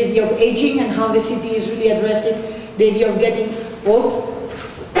 the idea of aging and how the city is really addressing the idea of getting old.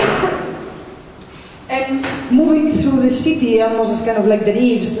 And moving through the city almost as kind of like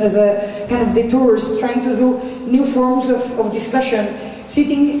derives, as a kind of detours, trying to do new forms of discussion.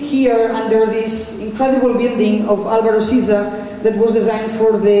 Sitting here under this incredible building of Álvaro Siza that was designed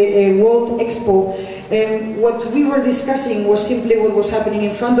for the World Expo, what we were discussing was simply what was happening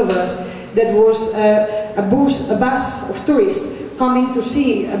in front of us. That was a bus of tourists coming to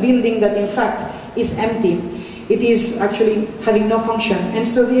see a building that in fact is empty. It is actually having no function. And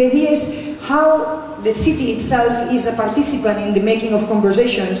so the idea is how the city itself is a participant in the making of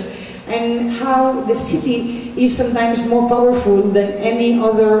conversations, and how the city is sometimes more powerful than any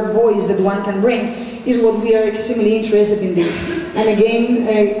other voice that one can bring, is what we are extremely interested in this. And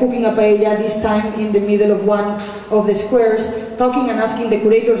again, cooking a paella, this time in the middle of one of the squares, talking and asking the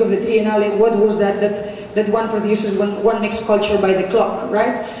curators of the Triennale what was that one produces when one makes culture by the clock,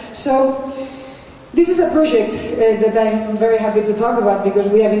 right? So this is a project that I'm very happy to talk about, because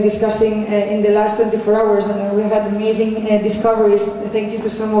we have been discussing in the last 24 hours, and we've had amazing discoveries. Thank you to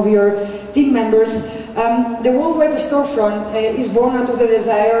some of your team members. The Worldwide Storefront is born out of the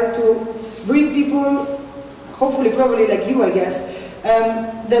desire to bring people, hopefully probably like you, I guess,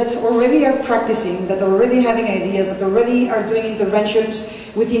 that already are practicing, that are already having ideas, that already are doing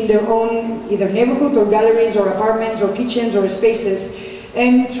interventions within their own either neighborhood or galleries or apartments or kitchens or spaces,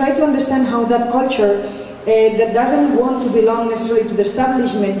 and try to understand how that culture that doesn't want to belong necessarily to the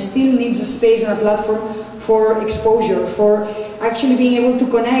establishment still needs a space and a platform for exposure, for actually being able to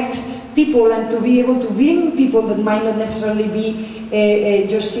connect people and to be able to bring people that might not necessarily be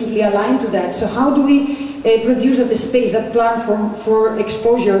just simply aligned to that. So how do we produce that space, that platform for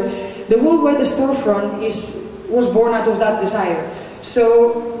exposure? The Worldwide Storefront was born out of that desire.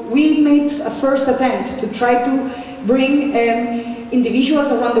 So we made a first attempt to try to bring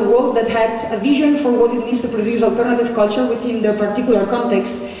individuals around the world that had a vision for what it means to produce alternative culture within their particular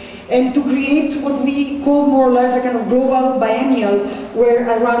context, and to create what we call more or less a kind of global biennial, where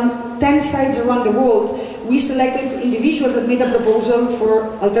around 10 sites around the world we selected individuals that made a proposal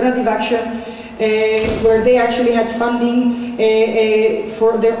for alternative action, where they actually had funding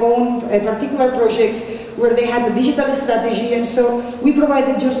for their own particular projects, where they had a digital strategy. And so we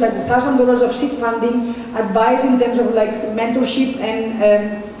provided just like $1,000 of seed funding, advice in terms of like mentorship,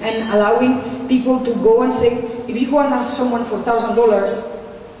 and allowing people to go and say, if you go and ask someone for $1,000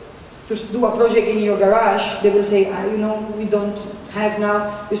 to do a project in your garage, they will say, you know, we don't have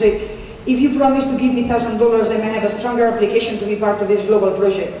now. You say, if you promise to give me $1,000, I may have a stronger application to be part of this global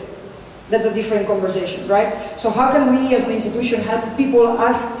project. That's a different conversation, right? So how can we as an institution help people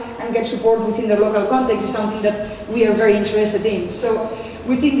ask and get support within their local context is something that we are very interested in. So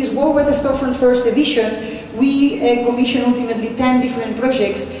within this Worldwide Storefront first edition, we commissioned ultimately 10 different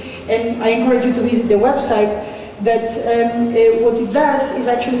projects, and I encourage you to visit the website. That what it does is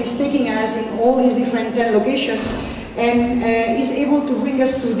actually taking us in all these different 10 locations, and is able to bring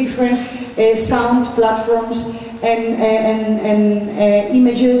us to different sound platforms and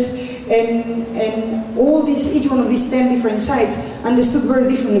images, and all these, each one of these 10 different sites understood very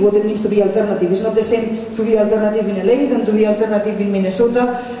differently what it means to be alternative. It's not the same to be alternative in LA than to be alternative in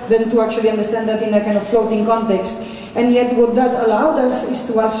Minnesota, than to actually understand that in a kind of floating context. And yet what that allowed us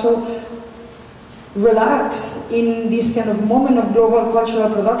is to also relax in this kind of moment of global cultural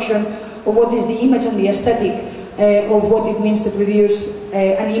production of what is the image and the aesthetic of what it means to produce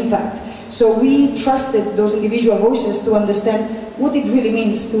an impact. So we trusted those individual voices to understand what it really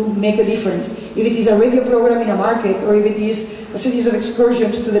means to make a difference. If it is a radio program in a market, or if it is a series of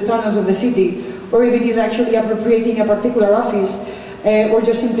excursions to the tunnels of the city, or if it is actually appropriating a particular office, or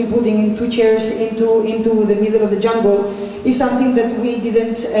just simply putting 2 chairs into the middle of the jungle, is something that we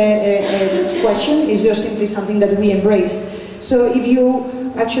didn't question. It's just simply something that we embraced. So if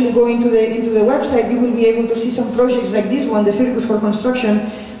you actually go into the website, you will be able to see some projects like this one, the Circus for Construction,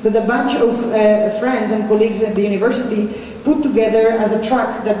 that a bunch of friends and colleagues at the university put together as a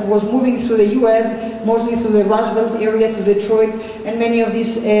truck that was moving through the US, mostly through the Rust Belt area, through Detroit, and many of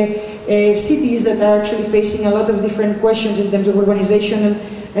these cities that are actually facing a lot of different questions in terms of urbanization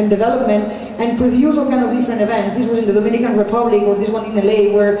and development, and produce all kind of different events. This was in the Dominican Republic, or this one in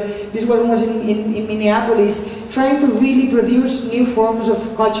LA, where this one was in Minneapolis, trying to really produce new forms of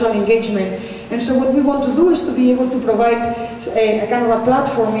cultural engagement. And so what we want to do is to be able to provide a kind of a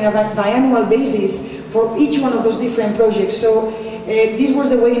platform in a biannual basis for each one of those different projects. So this was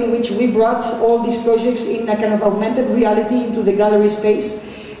the way in which we brought all these projects in a kind of augmented reality into the gallery space,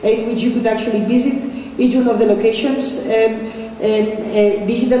 in which you could actually visit each one of the locations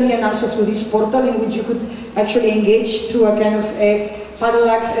digitally and also through this portal in which you could actually engage through a kind of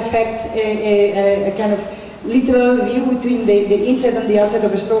parallax effect, a kind of literal view between the inside and the outside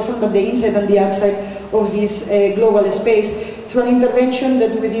of a storefront, but the inside and the outside of this global space through an intervention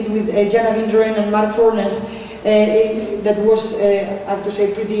that we did with Jana Vinderen and Mark Fornes that was, I have to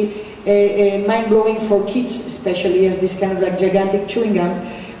say, pretty mind-blowing for kids especially, as this kind of like gigantic chewing gum.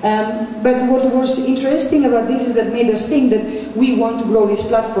 But what was interesting about this is that made us think that we want to grow this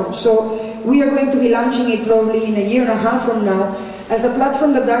platform. So we are going to be launching it probably in a year and a half from now as a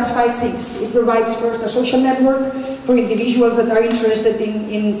platform that does 5 things. It provides first a social network for individuals that are interested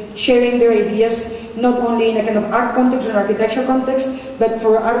in sharing their ideas, not only in a kind of art context or architecture context, but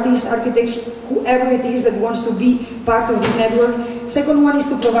for artists, architects, whoever it is that wants to be part of this network. Second one is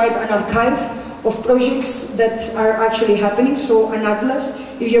to provide an archive of projects that are actually happening, so an atlas.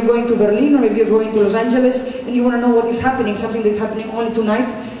 If you're going to Berlin or if you're going to Los Angeles and you want to know what is happening, something that's happening only tonight,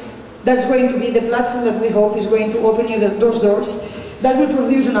 that's going to be the platform that we hope is going to open you those doors. That will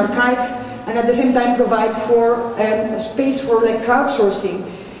produce an archive and at the same time provide for a space for like crowdsourcing,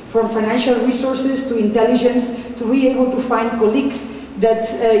 from financial resources to intelligence, to be able to find colleagues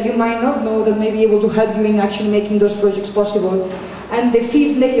that you might not know that may be able to help you in actually making those projects possible. And the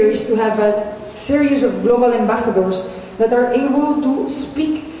 5th layer is to have a series of global ambassadors that are able to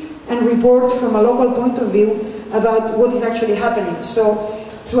speak and report from a local point of view about what is actually happening. So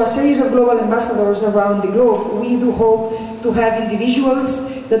through a series of global ambassadors around the globe, we do hope to have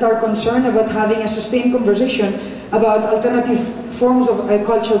individuals that are concerned about having a sustained conversation about alternative forms of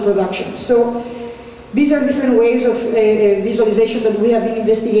cultural production. So these are different ways of visualization that we have been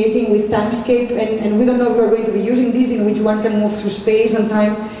investigating with Timescape, and we don't know if we're going to be using these, in which one can move through space and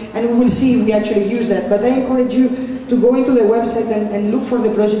time, and we will see if we actually use that. But I encourage you to go into the website and look for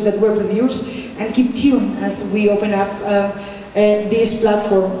the projects that were produced and keep tuned as we open up this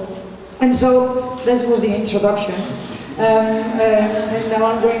platform. And so that was the introduction. And now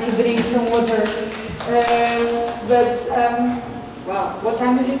I'm going to drink some water. Wow, what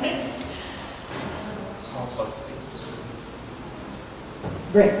time is it?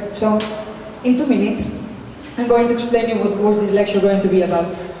 Great. So, in 2 minutes, I'm going to explain you what was this lecture going to be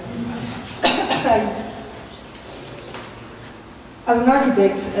about. As an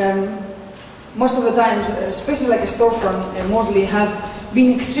architect, most of the times, spaces like a storefront mostly have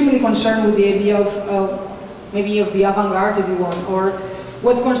been extremely concerned with the idea of maybe of the avant-garde, if you want, or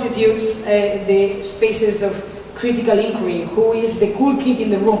what constitutes the spaces of critical inquiry, who is the cool kid in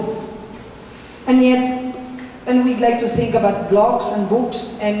the room. And yet, we'd like to think about blogs and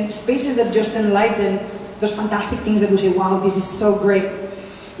books and spaces that just enlighten those fantastic things that we say, wow, this is so great.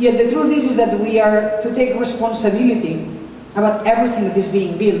 Yet the truth is that we are to take responsibility about everything that is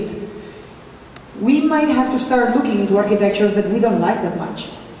being built. We might have to start looking into architectures that we don't like that much,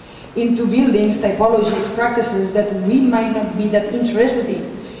 into buildings, typologies, practices that we might not be that interested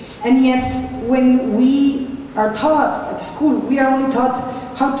in. And yet, when we are taught at school, we are only taught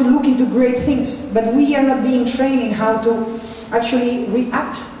how to look into great things, but we are not being trained in how to actually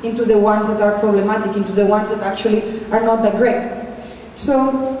react into the ones that are problematic, into the ones that actually are not that great.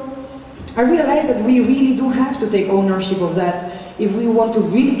 So I realized that we really do have to take ownership of that if we want to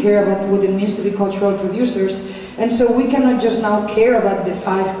really care about what it means to be cultural producers. And so we cannot just now care about the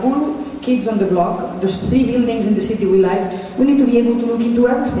 5 cool kids on the block, those 3 buildings in the city we like. We need to be able to look into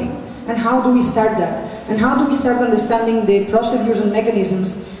everything. And how do we start that? And how do we start understanding the procedures and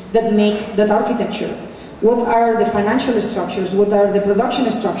mechanisms that make that architecture? What are the financial structures? What are the production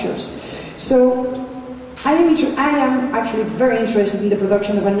structures? So I am actually very interested in the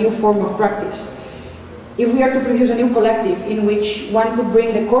production of a new form of practice. If we are to produce a new collective in which one could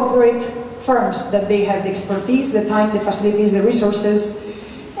bring the corporate firms that they have the expertise, the time, the facilities, the resources,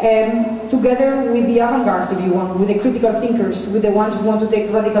 together with the avant-garde, if you want, with the critical thinkers, with the ones who want to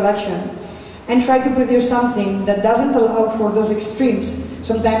take radical action, and try to produce something that doesn't allow for those extremes,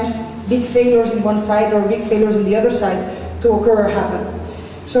 sometimes big failures in one side or big failures in the other side, to occur or happen.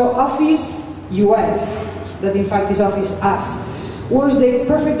 So OfficeUS, that in fact is OfficeUS, was the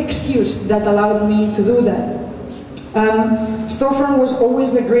perfect excuse that allowed me to do that. Storefront was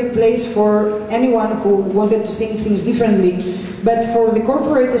always a great place for anyone who wanted to think things differently, but for the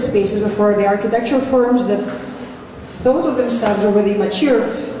corporate spaces or for the architectural firms that thought of themselves already mature,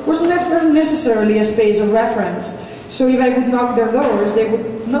 was never necessarily a space of reference. So if I would knock their doors, they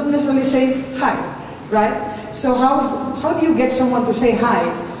would not necessarily say hi, right? So how do you get someone to say hi?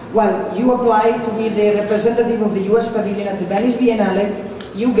 Well, you apply to be the representative of the US Pavilion at the Venice Biennale,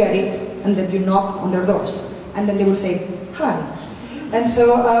 you get it, and then you knock on their doors. And then they will say, hi. And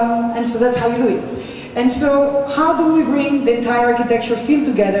so that's how you do it. And so how do we bring the entire architecture field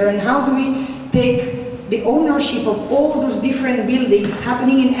together, and how do we take the ownership of all those different buildings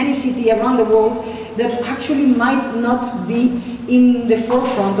happening in any city around the world that actually might not be in the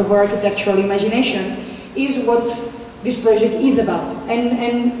forefront of our architectural imagination, is what this project is about.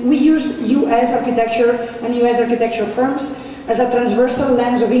 And we used US architecture and US architecture firms as a transversal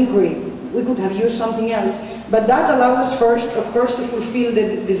lens of inquiry. We could have used something else, but that allowed us first, of course, to fulfill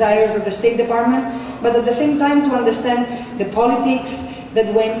the desires of the State Department, but at the same time to understand the politics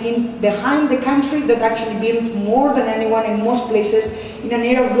that went in behind the country that actually built more than anyone in most places in an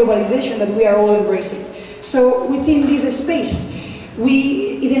era of globalization that we are all embracing. So within this space,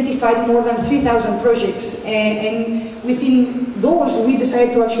 we identified more than 3,000 projects, and within those we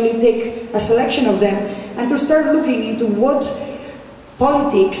decided to actually take a selection of them and to start looking into what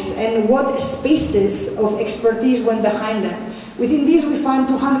politics and what spaces of expertise went behind them. Within these we find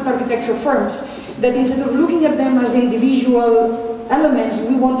 200 architecture firms that instead of looking at them as individual elements,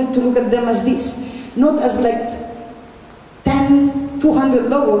 we wanted to look at them as this, not as like 200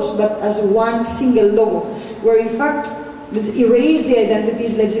 logos, but as one single logo, where in fact, let's erase the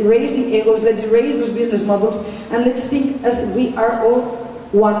identities, let's erase the egos, let's erase those business models, and let's think as we are all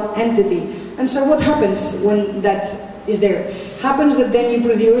one entity. And so what happens when that is there? Happens that then you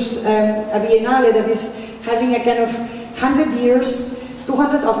produce a biennale that is having a kind of 100 years,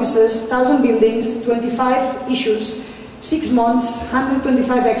 200 offices, 1,000 buildings, 25 issues, 6 months,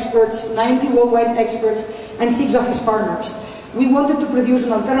 125 experts, 90 worldwide experts, and 6 office partners. We wanted to produce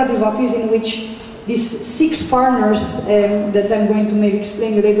an alternative office in which these 6 partners that I'm going to maybe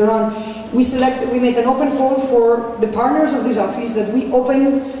explain you later on, we made an open call for the partners of this office that we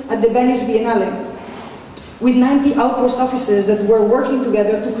opened at the Venice Biennale with 90 outpost offices that were working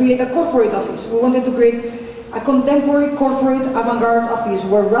together to create a corporate office. We wanted to create a contemporary corporate avant-garde office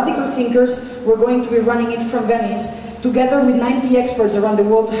where radical thinkers were going to be running it from Venice, together with 90 experts around the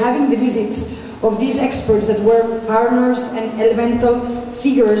world, having the visits of these experts that were partners and elemental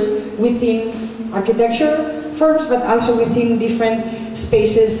figures within architecture firms, but also within different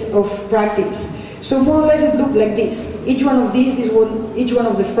spaces of practice. So more or less it looked like this. Each one of these, each one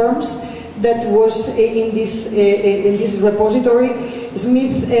of the firms that was in this repository.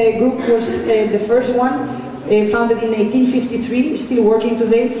 Smith Group was the first one, founded in 1853, still working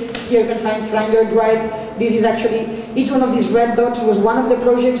today. Here you can find Franch, right? This is actually, each one of these red dots was one of the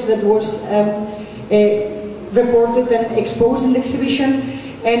projects that was reported and exposed in the exhibition.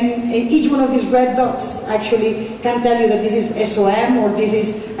 And each one of these red dots actually can tell you that this is SOM or this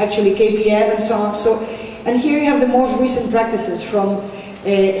is actually KPF and so on. So, and here you have the most recent practices from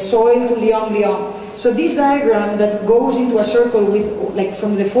soil to Lyon. So this diagram that goes into a circle with, like,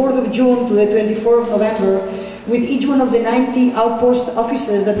 from the 4th of June to the 24th of November, with each one of the 90 outpost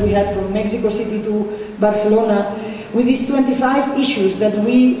offices that we had from Mexico City to Barcelona, with these 25 issues that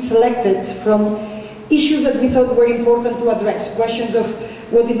we selected from issues that we thought were important to address, questions of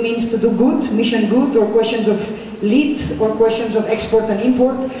what it means to do good, mission good, or questions of lead, or questions of export and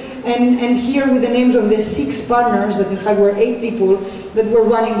import, and here with the names of the 6 partners, that in fact were 8 people that were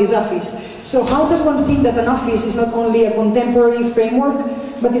running this office. So how does one think that an office is not only a contemporary framework,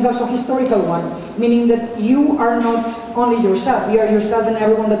 but is also a historical one, meaning that you are not only yourself, you are yourself and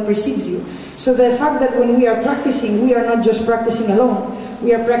everyone that precedes you. So the fact that when we are practicing, we are not just practicing alone,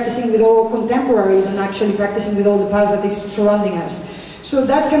 we are practicing with all contemporaries and actually practicing with all the past that is surrounding us. So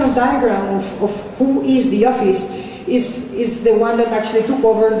that kind of diagram of who is the office is the one that actually took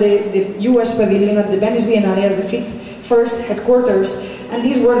over the US pavilion at the Venice Biennale as the first headquarters, and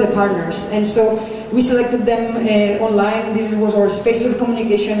these were the partners. And so we selected them online. This was our space of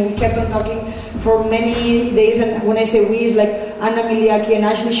communication. We kept on talking for many days, and when I say we, it's like Anna Miliaki and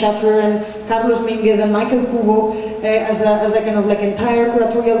Ashley Schaffer and Carlos Minguez and Michael Kubo as a kind of like entire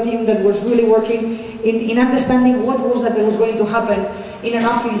curatorial team that was really working in understanding what was that was going to happen in an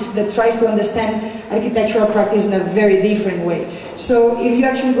office that tries to understand architectural practice in a very different way. So if you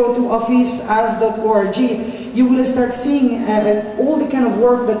actually go to officeus.org, you will start seeing all the kind of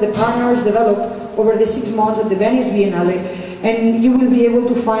work that the partners developed over the 6 months at the Venice Biennale, and you will be able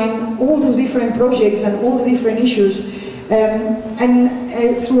to find all those different projects and all the different issues,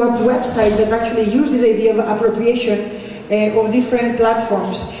 through a website that actually used this idea of appropriation of different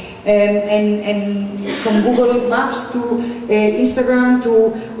platforms, and from Google Maps to Instagram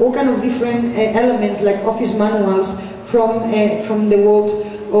to all kind of different elements like office manuals from the world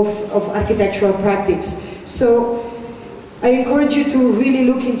of architectural practice. So I encourage you to really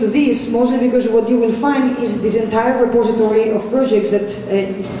look into this, mostly because what you will find is this entire repository of projects that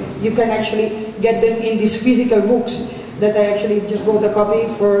you can actually get them in these physical books that I actually just brought a copy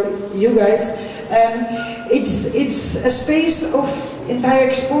for you guys. It's a space of entire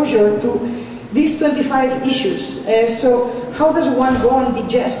exposure to these 25 issues. So how does one go and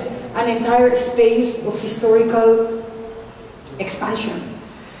digest an entire space of historical expansion?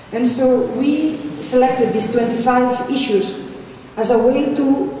 And so we selected these 25 issues as a way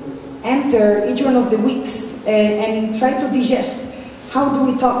to enter each one of the weeks and try to digest how do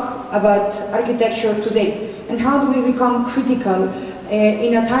we talk about architecture today, and how do we become critical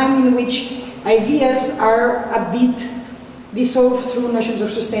in a time in which ideas are a bit dissolved through notions of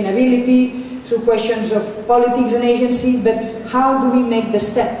sustainability, through questions of politics and agency, but how do we make the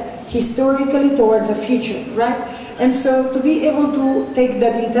step historically towards a future, right? And so to be able to take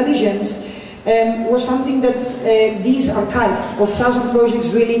that intelligence was something that this archive of 1,000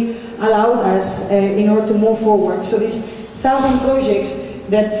 projects really allowed us in order to move forward. So these 1,000 projects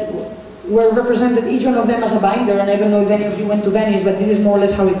that were represented, each one of them as a binder, and I don't know if any of you went to Venice, but this is more or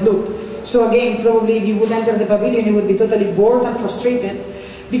less how it looked. So again, probably if you would enter the pavilion, you would be totally bored and frustrated,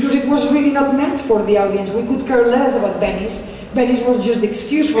 because it was really not meant for the audience. We could care less about Venice. Venice was just the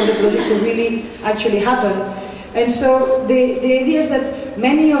excuse for the project to really actually happen. And so the idea is that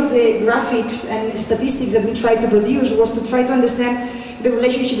many of the graphics and statistics that we tried to produce was to try to understand the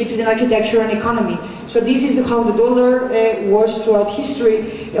relationship between architecture and economy. So this is how the dollar was throughout history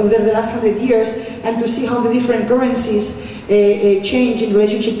over the last 100 years, and to see how the different currencies change in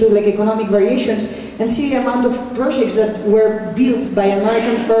relationship to like economic variations, and see the amount of projects that were built by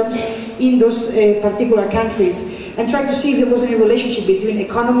American firms in those particular countries, and try to see if there was any relationship between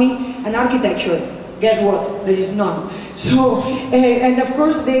economy and architecture. Guess what? There is none. So, and of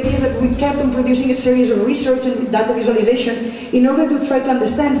course the idea is that we kept on producing a series of research and data visualization in order to try to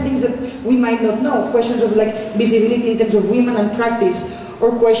understand things that we might not know. Questions of like visibility in terms of women and practice,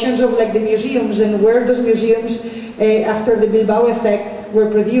 or questions of like the museums and where those museums after the Bilbao effect were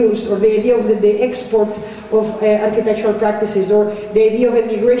produced, or the idea of the export of architectural practices, or the idea of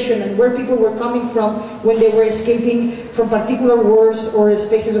immigration and where people were coming from when they were escaping from particular wars or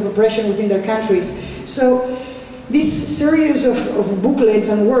spaces of oppression within their countries. So this series of booklets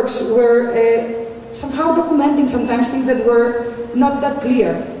and works were somehow documenting sometimes things that were not that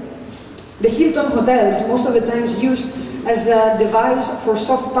clear. The Hilton hotels, most of the times used as a device for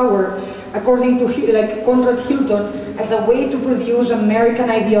soft power, according to like Conrad Hilton, as a way to produce American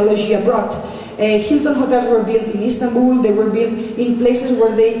ideology abroad. Hilton hotels were built in Istanbul. They were built in places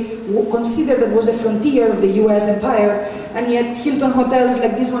where they considered that was the frontier of the US empire, and yet Hilton hotels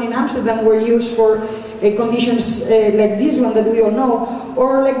like this one in Amsterdam were used for conditions like this one that we all know,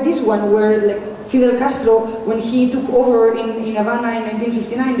 or like this one where like Fidel Castro, when he took over in Havana in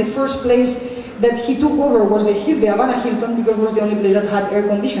 1959, the first place that he took over was the Havana Hilton, because it was the only place that had air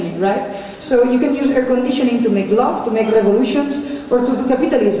conditioning, right? So you can use air conditioning to make love, to make revolutions, or to do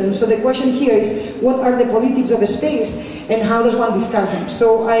capitalism. So the question here is, what are the politics of a space, and how does one discuss them?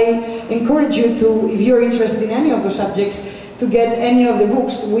 So I encourage you to, if you're interested in any of those subjects, to get any of the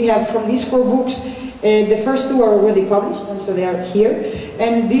books. We have, from these 4 books, the first 2 are already published, and so they are here.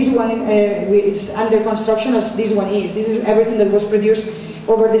 And this one, it's under construction, as this one is. This is everything that was produced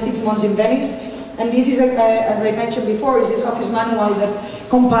over the 6 months in Venice. And this is, as I mentioned before, is this office manual that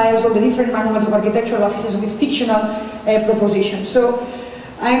compiles all the different manuals of architectural offices with fictional propositions. So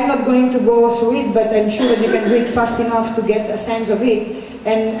I'm not going to go through it, but I'm sure that you can read fast enough to get a sense of it.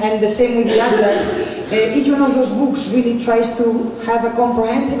 And the same with the Atlas. Each one of those books really tries to have a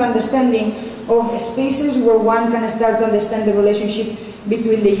comprehensive understanding of spaces where one can start to understand the relationship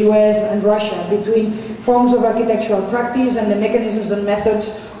between the US and Russia, between forms of architectural practice and the mechanisms and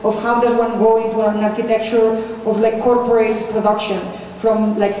methods of how does one go into an architecture of like corporate production,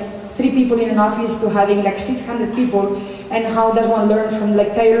 from like 3 people in an office to having like 600 people, and how does one learn from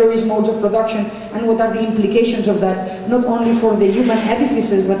like Taylorist modes of production, and what are the implications of that, not only for the human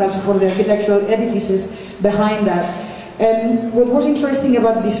edifices but also for the architectural edifices behind that. And what was interesting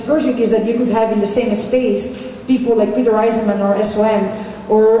about this project is that you could have in the same space people like Peter Eisenman or SOM,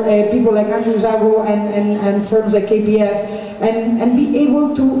 or people like Andrew Zago and firms like KPF, and be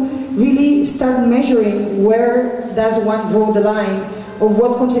able to really start measuring where does one draw the line of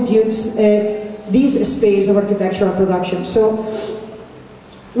what constitutes this space of architectural production. So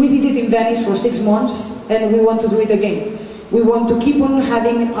we did it in Venice for 6 months, and we want to do it again. We want to keep on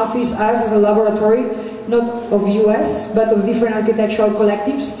having OfficeUS as a laboratory, not of US, but of different architectural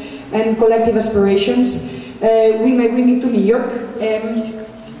collectives and collective aspirations. We may bring it to New York,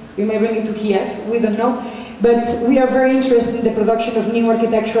 we may bring it to Kiev, we don't know. But we are very interested in the production of new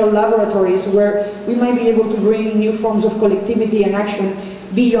architectural laboratories where we might be able to bring new forms of collectivity and action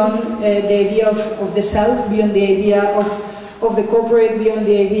beyond the idea of the self, beyond the idea of the corporate, beyond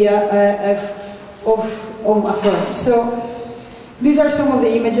the idea of a firm. So these are some of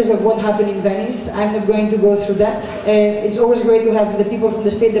the images of what happened in Venice. I'm not going to go through that. It's always great to have the people from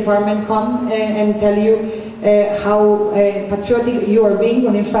the State Department come and tell you how patriotic you are being,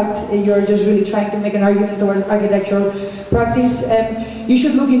 when in fact you're just really trying to make an argument towards architectural practice. You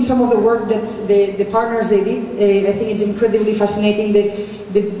should look in some of the work that the partners they did. I think it's incredibly fascinating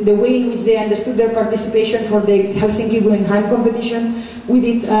the way in which they understood their participation for the Helsinki Guggenheim competition. We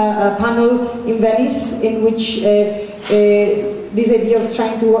did a panel in Venice in which this idea of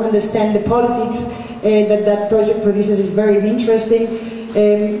trying to understand the politics that project produces is very interesting.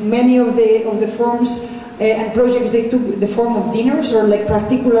 Many of the forms and projects, they took the form of dinners or like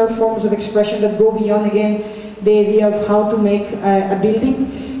particular forms of expression that go beyond, again, the idea of how to make a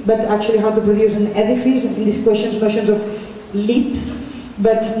building, but actually how to produce an edifice. And these notions of lit,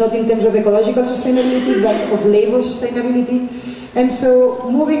 but not in terms of ecological sustainability, but of labor sustainability. And so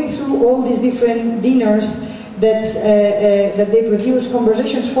moving through all these different dinners that they produced,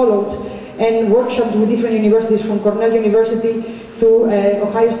 conversations followed, and workshops with different universities, from Cornell University to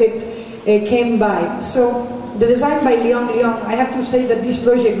Ohio State, came by. So the design by Leon, I have to say that this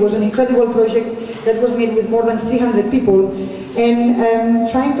project was an incredible project that was made with more than 300 people, and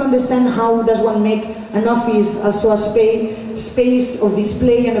trying to understand how does one make an office also a space of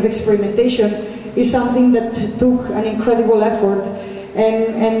display and of experimentation is something that took an incredible effort,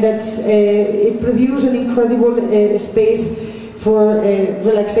 and that it produced an incredible space for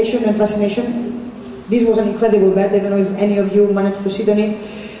relaxation and fascination. This was an incredible bed. I don't know if any of you managed to sit on it.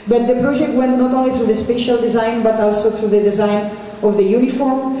 But the project went not only through the spatial design, but also through the design of the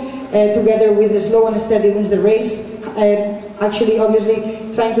uniform, together with the slow and steady wins the race. Actually, obviously,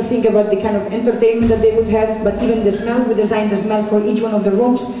 trying to think about the kind of entertainment that they would have, but even the smell. We designed the smell for each one of the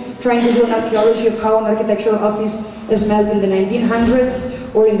rooms, trying to do an archaeology of how an architectural office smelled in the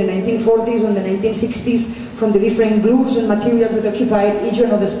 1900s, or in the 1940s, or in the 1960s, from the different glues and materials that occupied each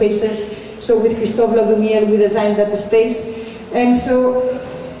one of the spaces. So with Christophe Laudumiel, we designed that space. And so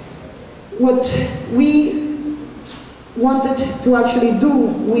what we wanted to actually do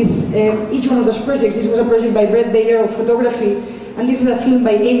with each one of those projects, this was a project by Brett Bayer of photography, and this is a film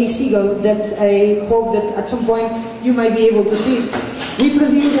by Amy Siegel that I hope that at some point you might be able to see. We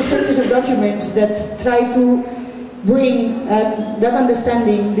produced a series of documents that try to bring that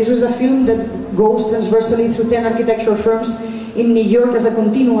understanding. This was a film that goes transversely through 10 architectural firms in New York as a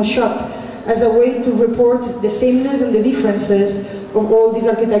continuous shot, as a way to report the sameness and the differences of all these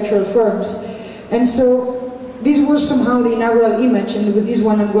architectural firms. And so this was somehow the inaugural image, and with this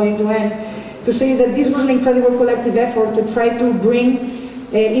one I'm going to end, to say that this was an incredible collective effort to try to bring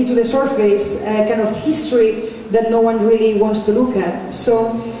into the surface a kind of history that no one really wants to look at.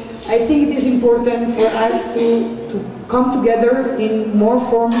 So I think it is important for us to come together in more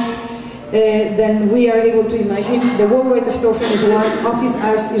forms than we are able to imagine. The Worldwide Storefront is one,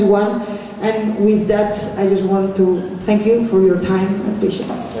 OfficeUS is one, and with that I just want to thank you for your time and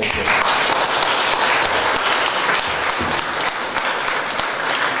patience. Thank you.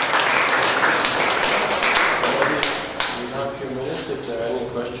 If there are any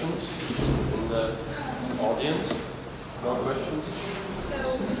questions in the audience? No questions?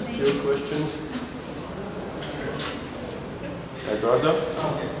 Few questions? Eduardo?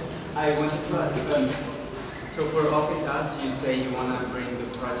 I wanted to ask, so for OfficeUS, you say you want to bring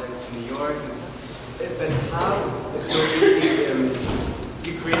the project to New York, but how, so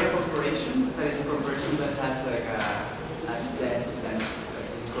you create a corporation, that is a corporation that has like a debt sense, like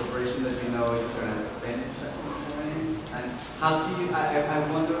it's a corporation that you know is going to benefit at some point, and how do you, I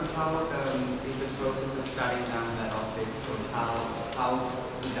wonder how is the process of shutting down that office, or how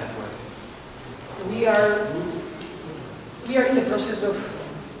would that work? We are in the process of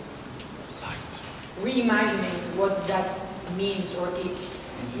reimagining what that means or is.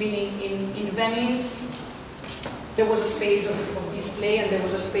 Meaning in Venice, there was a space of display and there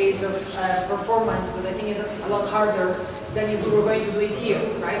was a space of performance that I think is a lot harder than if we were going to do it here,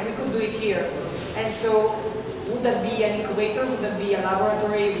 right? We could do it here. And so, would that be an incubator? Would that be a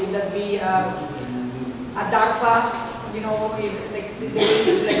laboratory? Would that be a DARPA? You know, like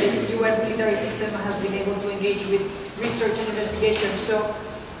the US military system has been able to engage with research and investigation. So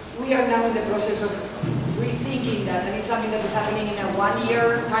we are now in the process of rethinking that, and it's something that is happening in a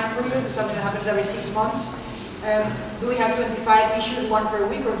 1-year time period, something that happens every 6 months. Do we have 25 issues, one per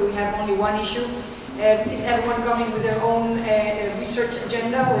week, or do we have only one issue? Is everyone coming with their own research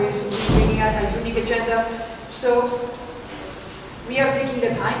agenda, or is we bringing a unique agenda? So we are taking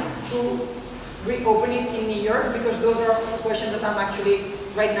the time to reopen it in New York, because those are questions that I'm actually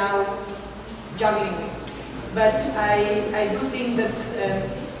right now juggling with. But I do think that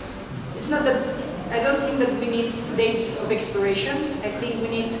it's not that I don't think that we need dates of expiration. I think we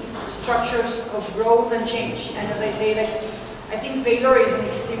need structures of growth and change. And as I say, like, I think failure is an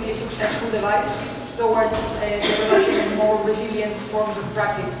extremely successful device towards the production of more resilient forms of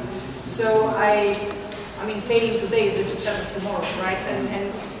practice. So I mean, failing today is the success of tomorrow, right?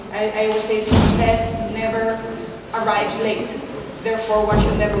 And I always say success never arrives late. Therefore, one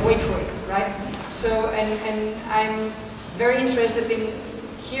should never wait for it, right? So, and I'm very interested in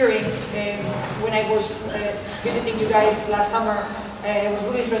hearing, when I was visiting you guys last summer, I was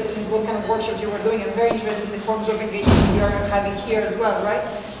really interested in what kind of workshops you were doing. I'm very interested in the forms of engagement you are having here as well, right?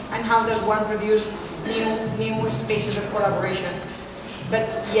 And how does one produce new spaces of collaboration. But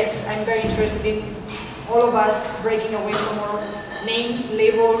yes, I'm very interested in all of us breaking away from our names,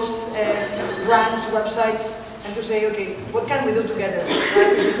 labels, brands, websites, and to say, okay, what can we do together?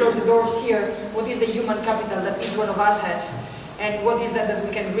 Right? If we close the doors here, what is the human capital that each one of us has? And what is that that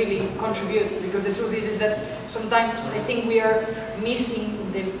we can really contribute? Because the truth is that sometimes I think we are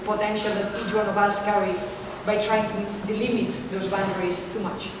missing the potential that each one of us carries by trying to delimit those boundaries too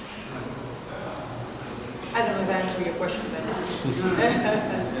much. I don't know if I answered your question, but...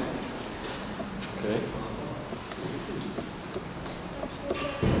 Okay.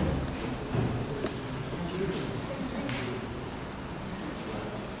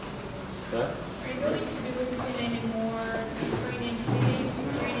 Yeah? Are you going to be visiting any more Ukrainian cities,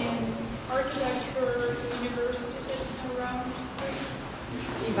 Ukrainian architecture universities around?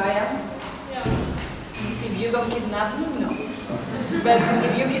 If I am? Yeah. If you don't kidnap me, no. But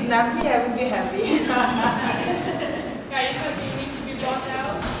if you kidnap me, I would be happy. Yeah, you said you need to be bought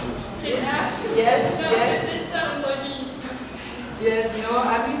out, kidnapped? Yes, no, yes. It sounds like you... Yes, no,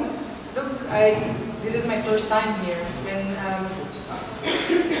 I mean, look, this is my first time here, and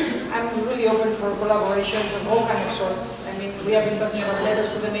I'm really open for collaborations of all kinds of sorts. I mean, we have been talking about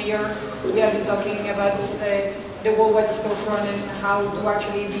letters to the mayor, we have been talking about the worldwide storefront and how to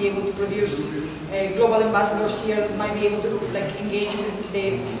actually be able to produce global ambassadors here that might be able to like engage with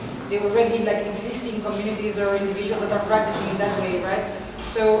the already like existing communities or individuals that are practicing in that way, right?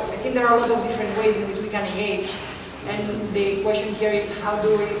 So I think there are a lot of different ways in which we can engage, and the question here is how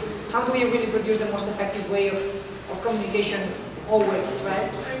do we really produce the most effective way of communication always, right?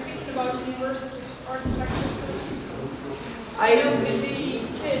 Are you thinking about universities, architecture schools? I know with the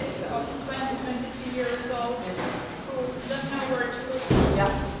kids of 20, 22 years old who don't know where to go.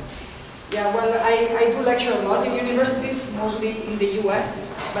 Yeah. Yeah, well, I do lecture a lot in universities, mostly in the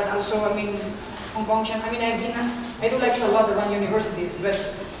US, but also, I mean, Hong Kong, I mean, I do lecture a lot around universities, but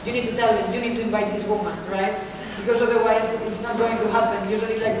you need to tell them, you need to invite this woman, right? Because otherwise, it's not going to happen.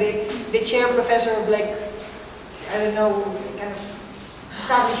 Usually, like, the chair professor of, like, I don't know, kind of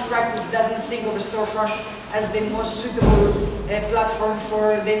established practice doesn't think of a storefront as the most suitable platform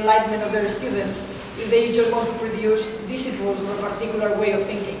for the enlightenment of their students if they just want to produce disciples of a particular way of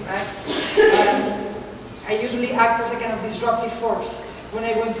thinking, right? I usually act as a kind of disruptive force. When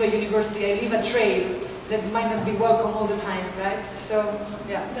I go into a university, I leave a trail that might not be welcome all the time, right? So,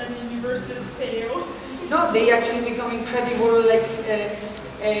 yeah. Then universities fail. No, they actually become incredible, like,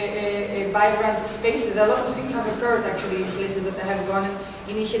 vibrant spaces. A lot of things have occurred actually in places that I have gone, and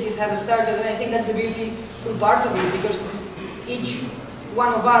initiatives have started, and I think that's the beautiful part of it, because each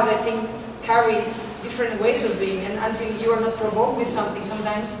one of us, I think, carries different ways of being, and until you are not provoked with something,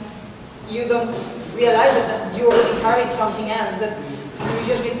 sometimes you don't realize that you already carried something else, that you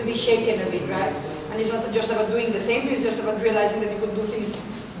just need to be shaken a bit, right? And it's not just about doing the same, it's just about realizing that you could do things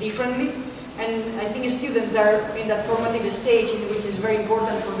differently. And I think students are in that formative stage in which it's very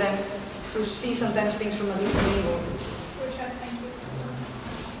important for them to see sometimes things from a different angle. Thank you.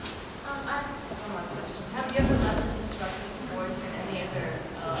 I have one question. Have you ever led a disruptive force in any other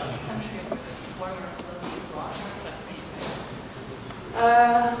country where the former is still being blocked? What's that mean?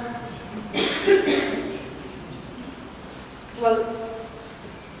 Well,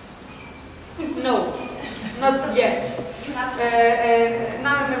 no, not yet.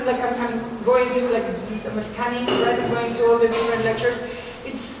 Now I'm going through, like, I'm scanning, right? I'm going through all the different lectures.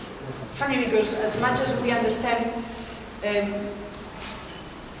 It's funny because as much as we understand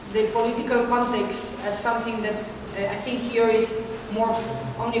the political context as something that I think here is more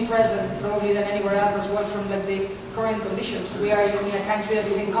omnipresent probably than anywhere else as well from, like, the current conditions. We are in a country that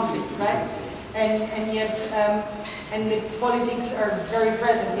is in conflict, right? And yet, and the politics are very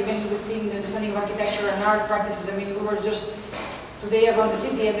present, even within the understanding of architecture and art practices. I mean, we were just today around the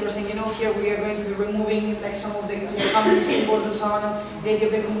city, and they were saying, you know, here we are going to be removing, like, some of the communist symbols and so on, and the idea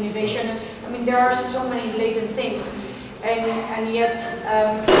of decommunization. And, I mean, there are so many latent things, and yet,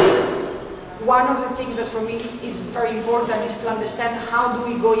 one of the things that for me is very important is to understand how do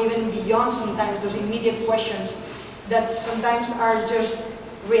we go even beyond sometimes those immediate questions that sometimes are just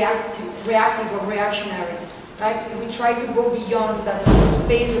reactive or reactionary, right? If we try to go beyond that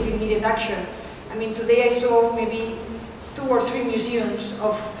space of immediate action. I mean, today I saw maybe 2 or 3 museums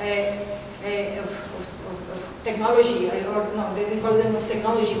of technology, or no, they didn't call them of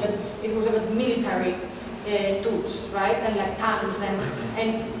technology, but it was about military tools, right? And like tanks and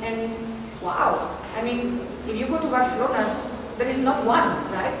wow. I mean, if you go to Barcelona, there is not one,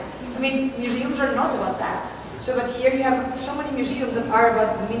 right? I mean, museums are not about that. So, but here you have so many museums that are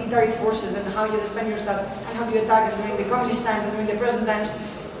about military forces and how you defend yourself and how you attack, and during the communist times and during the present times.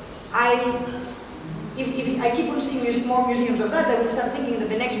 If I keep on seeing more museums of that, I will start thinking that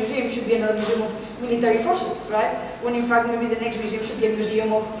the next museum should be another museum of military forces, right? When in fact maybe the next museum should be a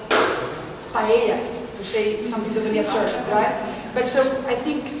museum of paellas, to say something totally absurd, right? But so I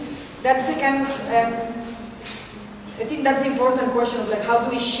think that's the kind of, I think that's the important question of like how do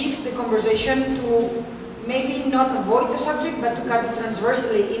we shift the conversation to maybe not avoid the subject, but to cut it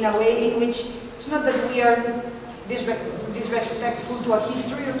transversely in a way in which it's not that we are disrespectful to a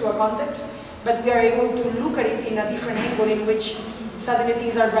history or to a context, but we are able to look at it in a different angle in which suddenly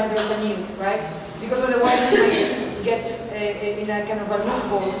things are rendered anew, right? Because otherwise we might get in a kind of a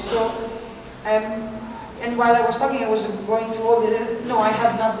loophole. So, and while I was talking, I was going through all this. No, I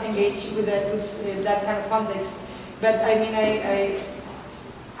have not engaged with that kind of context. But I mean,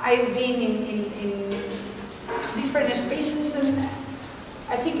 I've been in different spaces, and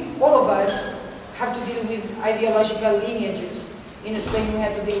I think all of us have to deal with ideological lineages. In Spain, we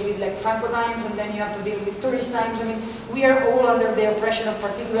had to deal with like Franco times, and then you have to deal with tourist times. I mean, we are all under the oppression of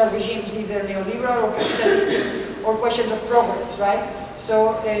particular regimes, either neoliberal or capitalistic, or questions of progress, right?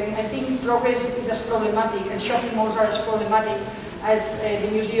 So I think progress is as problematic, and shopping malls are as problematic as the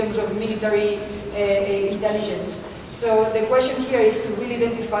museums of military intelligence. So the question here is to really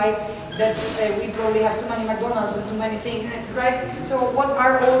identify that we probably have too many McDonald's and too many things, right? So what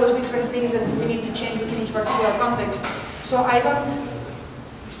are all those different things that we need to change within each particular context? So I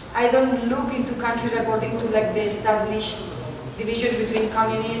don't look into countries according to like the established divisions between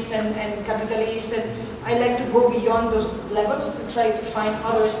communist and capitalist, and I like to go beyond those levels to try to find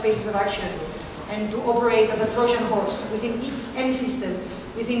other spaces of action and to operate as a Trojan horse within any system,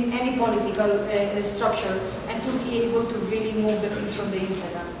 within any political structure, and to be able to really move the things from the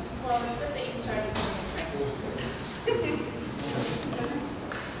inside out. Well, it's good that you started doing it.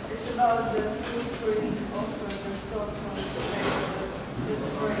 It's about the footprint of the storefront, the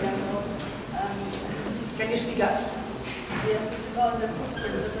triangle. Can you speak up? Yes, it's about the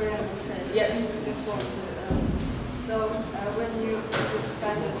footprint, the triangle shape. Yes. So when you just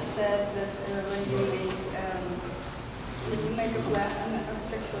kind of said that when you make a plan, an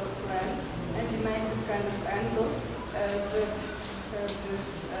architectural plan, and you make a kind of angle that has this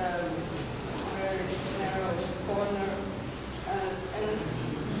very narrow corner, and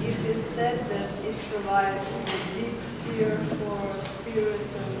it is said that it provides a deep fear for spirit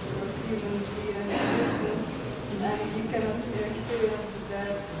and for human being and existence, and you cannot experience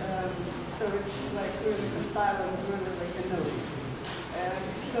that. So it's like really a style and really like a node.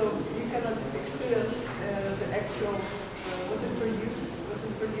 So you cannot experience the actual what it produces.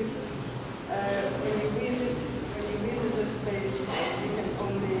 When you visit the space, you can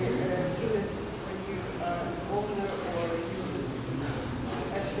only feel it when you are an owner or use it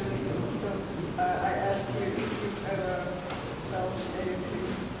actually. So I asked you if you've ever felt anything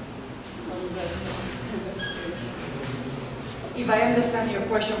from that space. If I understand your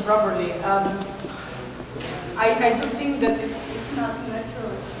question properly, I do think that it's not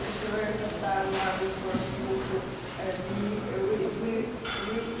natural. It's a very style now for people to be. We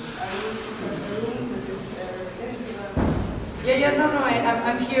are used to have a room that is no,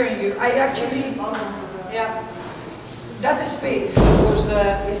 I'm hearing you. I actually, yeah, that space was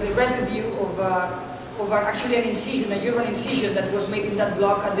is the residue of actually an incision, a urban incision that was made in that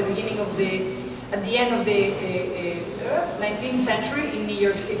block at the beginning of at the end of the 19th century in New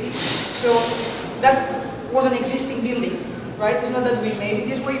York City. So that was an existing building, right? It's not that we made it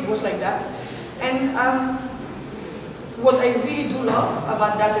this way, it was like that. And what I really do love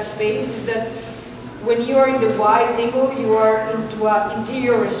about that space is that when you are in the wide angle, you are into an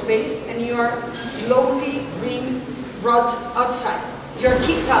interior space and you are slowly being brought outside. You are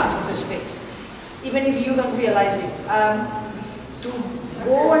kicked out of the space, even if you don't realize it. To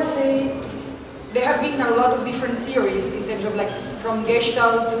go and say, there have been a lot of different theories in terms of like from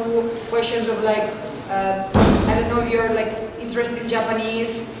Gestalt to questions of like, I don't know if you're like interested in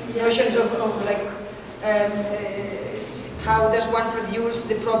Japanese notions of like How does one produce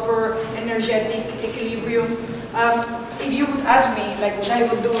the proper energetic equilibrium? If you would ask me, like what I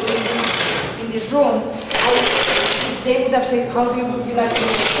would do in this room, if they would have said, how would you like to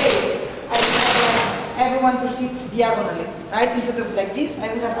use the space? I would have everyone to sit diagonally, right? Instead of like this,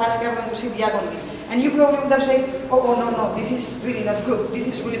 I would have asked everyone to sit diagonally. And you probably would have said, oh, no, this is really not good. This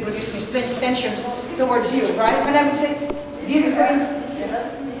is really producing strange tensions towards you, right? And I would say, this is going... If you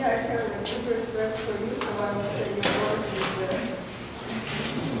ask me, I have a deep respect for you, so I would say your work is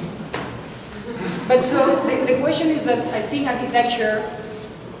But so, the question is that I think architecture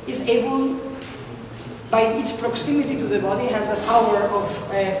is able, by its proximity to the body, has a power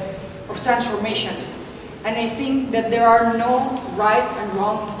of transformation. And I think that there are no right and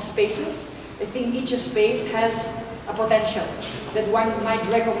wrong spaces. I think each space has a potential that one might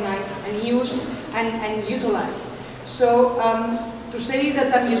recognize and use and utilize. So to say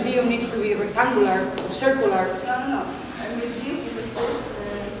that a museum needs to be rectangular or circular... No. A museum is a space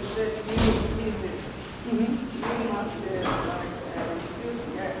that you visit. You must, as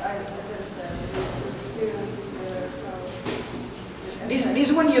I said, experience how...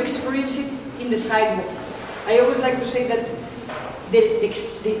 This one you experience it in the sidewalk. I always like to say that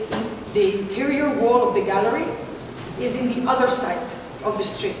the interior wall of the gallery is in the other side of the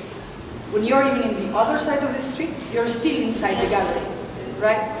street. When you're even in the other side of the street, you're still inside the gallery,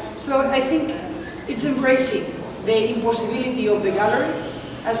 right? So I think it's embracing the impossibility of the gallery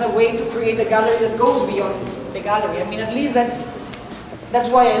as a way to create a gallery that goes beyond the gallery. I mean, at least that's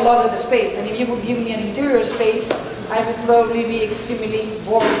why I love the space. And if you would give me an interior space, I would probably be extremely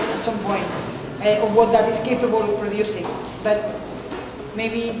bored at some point of what that is capable of producing. But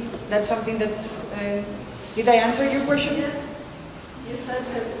maybe that's something that... did I answer your question? Yes. You said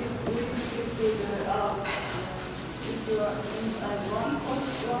that if you are inside one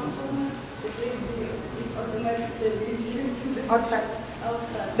corner, it automatically leads you to the Outside.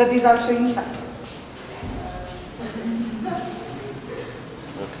 outside. That is also inside.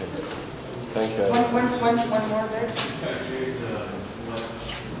 Okay. Thank you. One more there. Just kind of curious what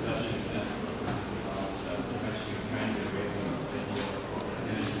discussion and stuff is about eventually trying to get away from this idea of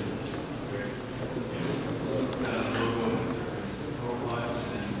corporate images where set on a logo and a certain profile and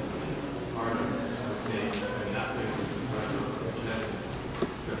then part of, I would say, not putting part of its success is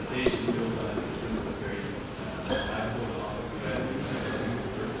reputation built on it. Something that's very valuable in OfficeUS and using this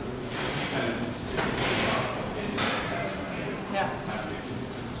person. Kind of about getting that side of Yeah.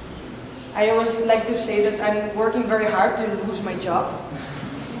 I always like to say that I'm working very hard to lose my job,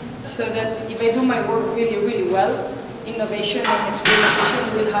 so that if I do my work really, really well, innovation and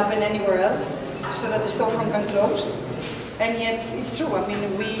experimentation will happen anywhere else, so that the storefront can close. And yet, it's true. I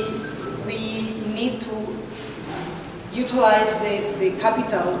mean, we need to utilize the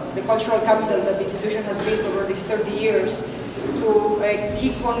capital, the cultural capital that the institution has built over these 30 years to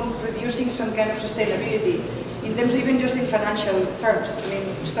keep on producing some kind of sustainability. In terms, even just in financial terms. I mean,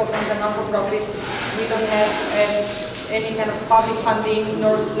 Storefront is a non-for-profit. We don't have any kind of public funding,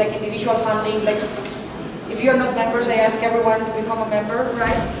 nor like individual funding. Like, if you're not members, I ask everyone to become a member,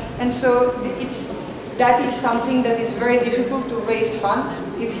 right? And so that is something that is very difficult to raise funds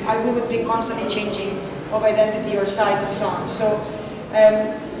if we would be constantly changing of identity or site and so on. So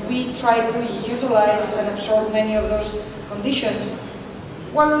we try to utilize and absorb many of those conditions.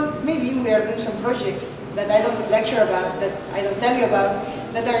 Well, maybe we are doing some projects that I don't lecture about, that I don't tell you about,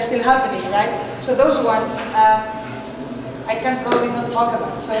 that are still happening, right? So those ones, I can probably not talk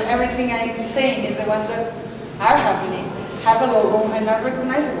about. So everything I'm saying is the ones that are happening, have a logo, and are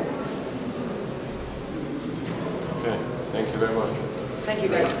recognizable. Okay, thank you very much. Thank you,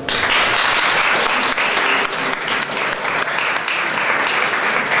 guys.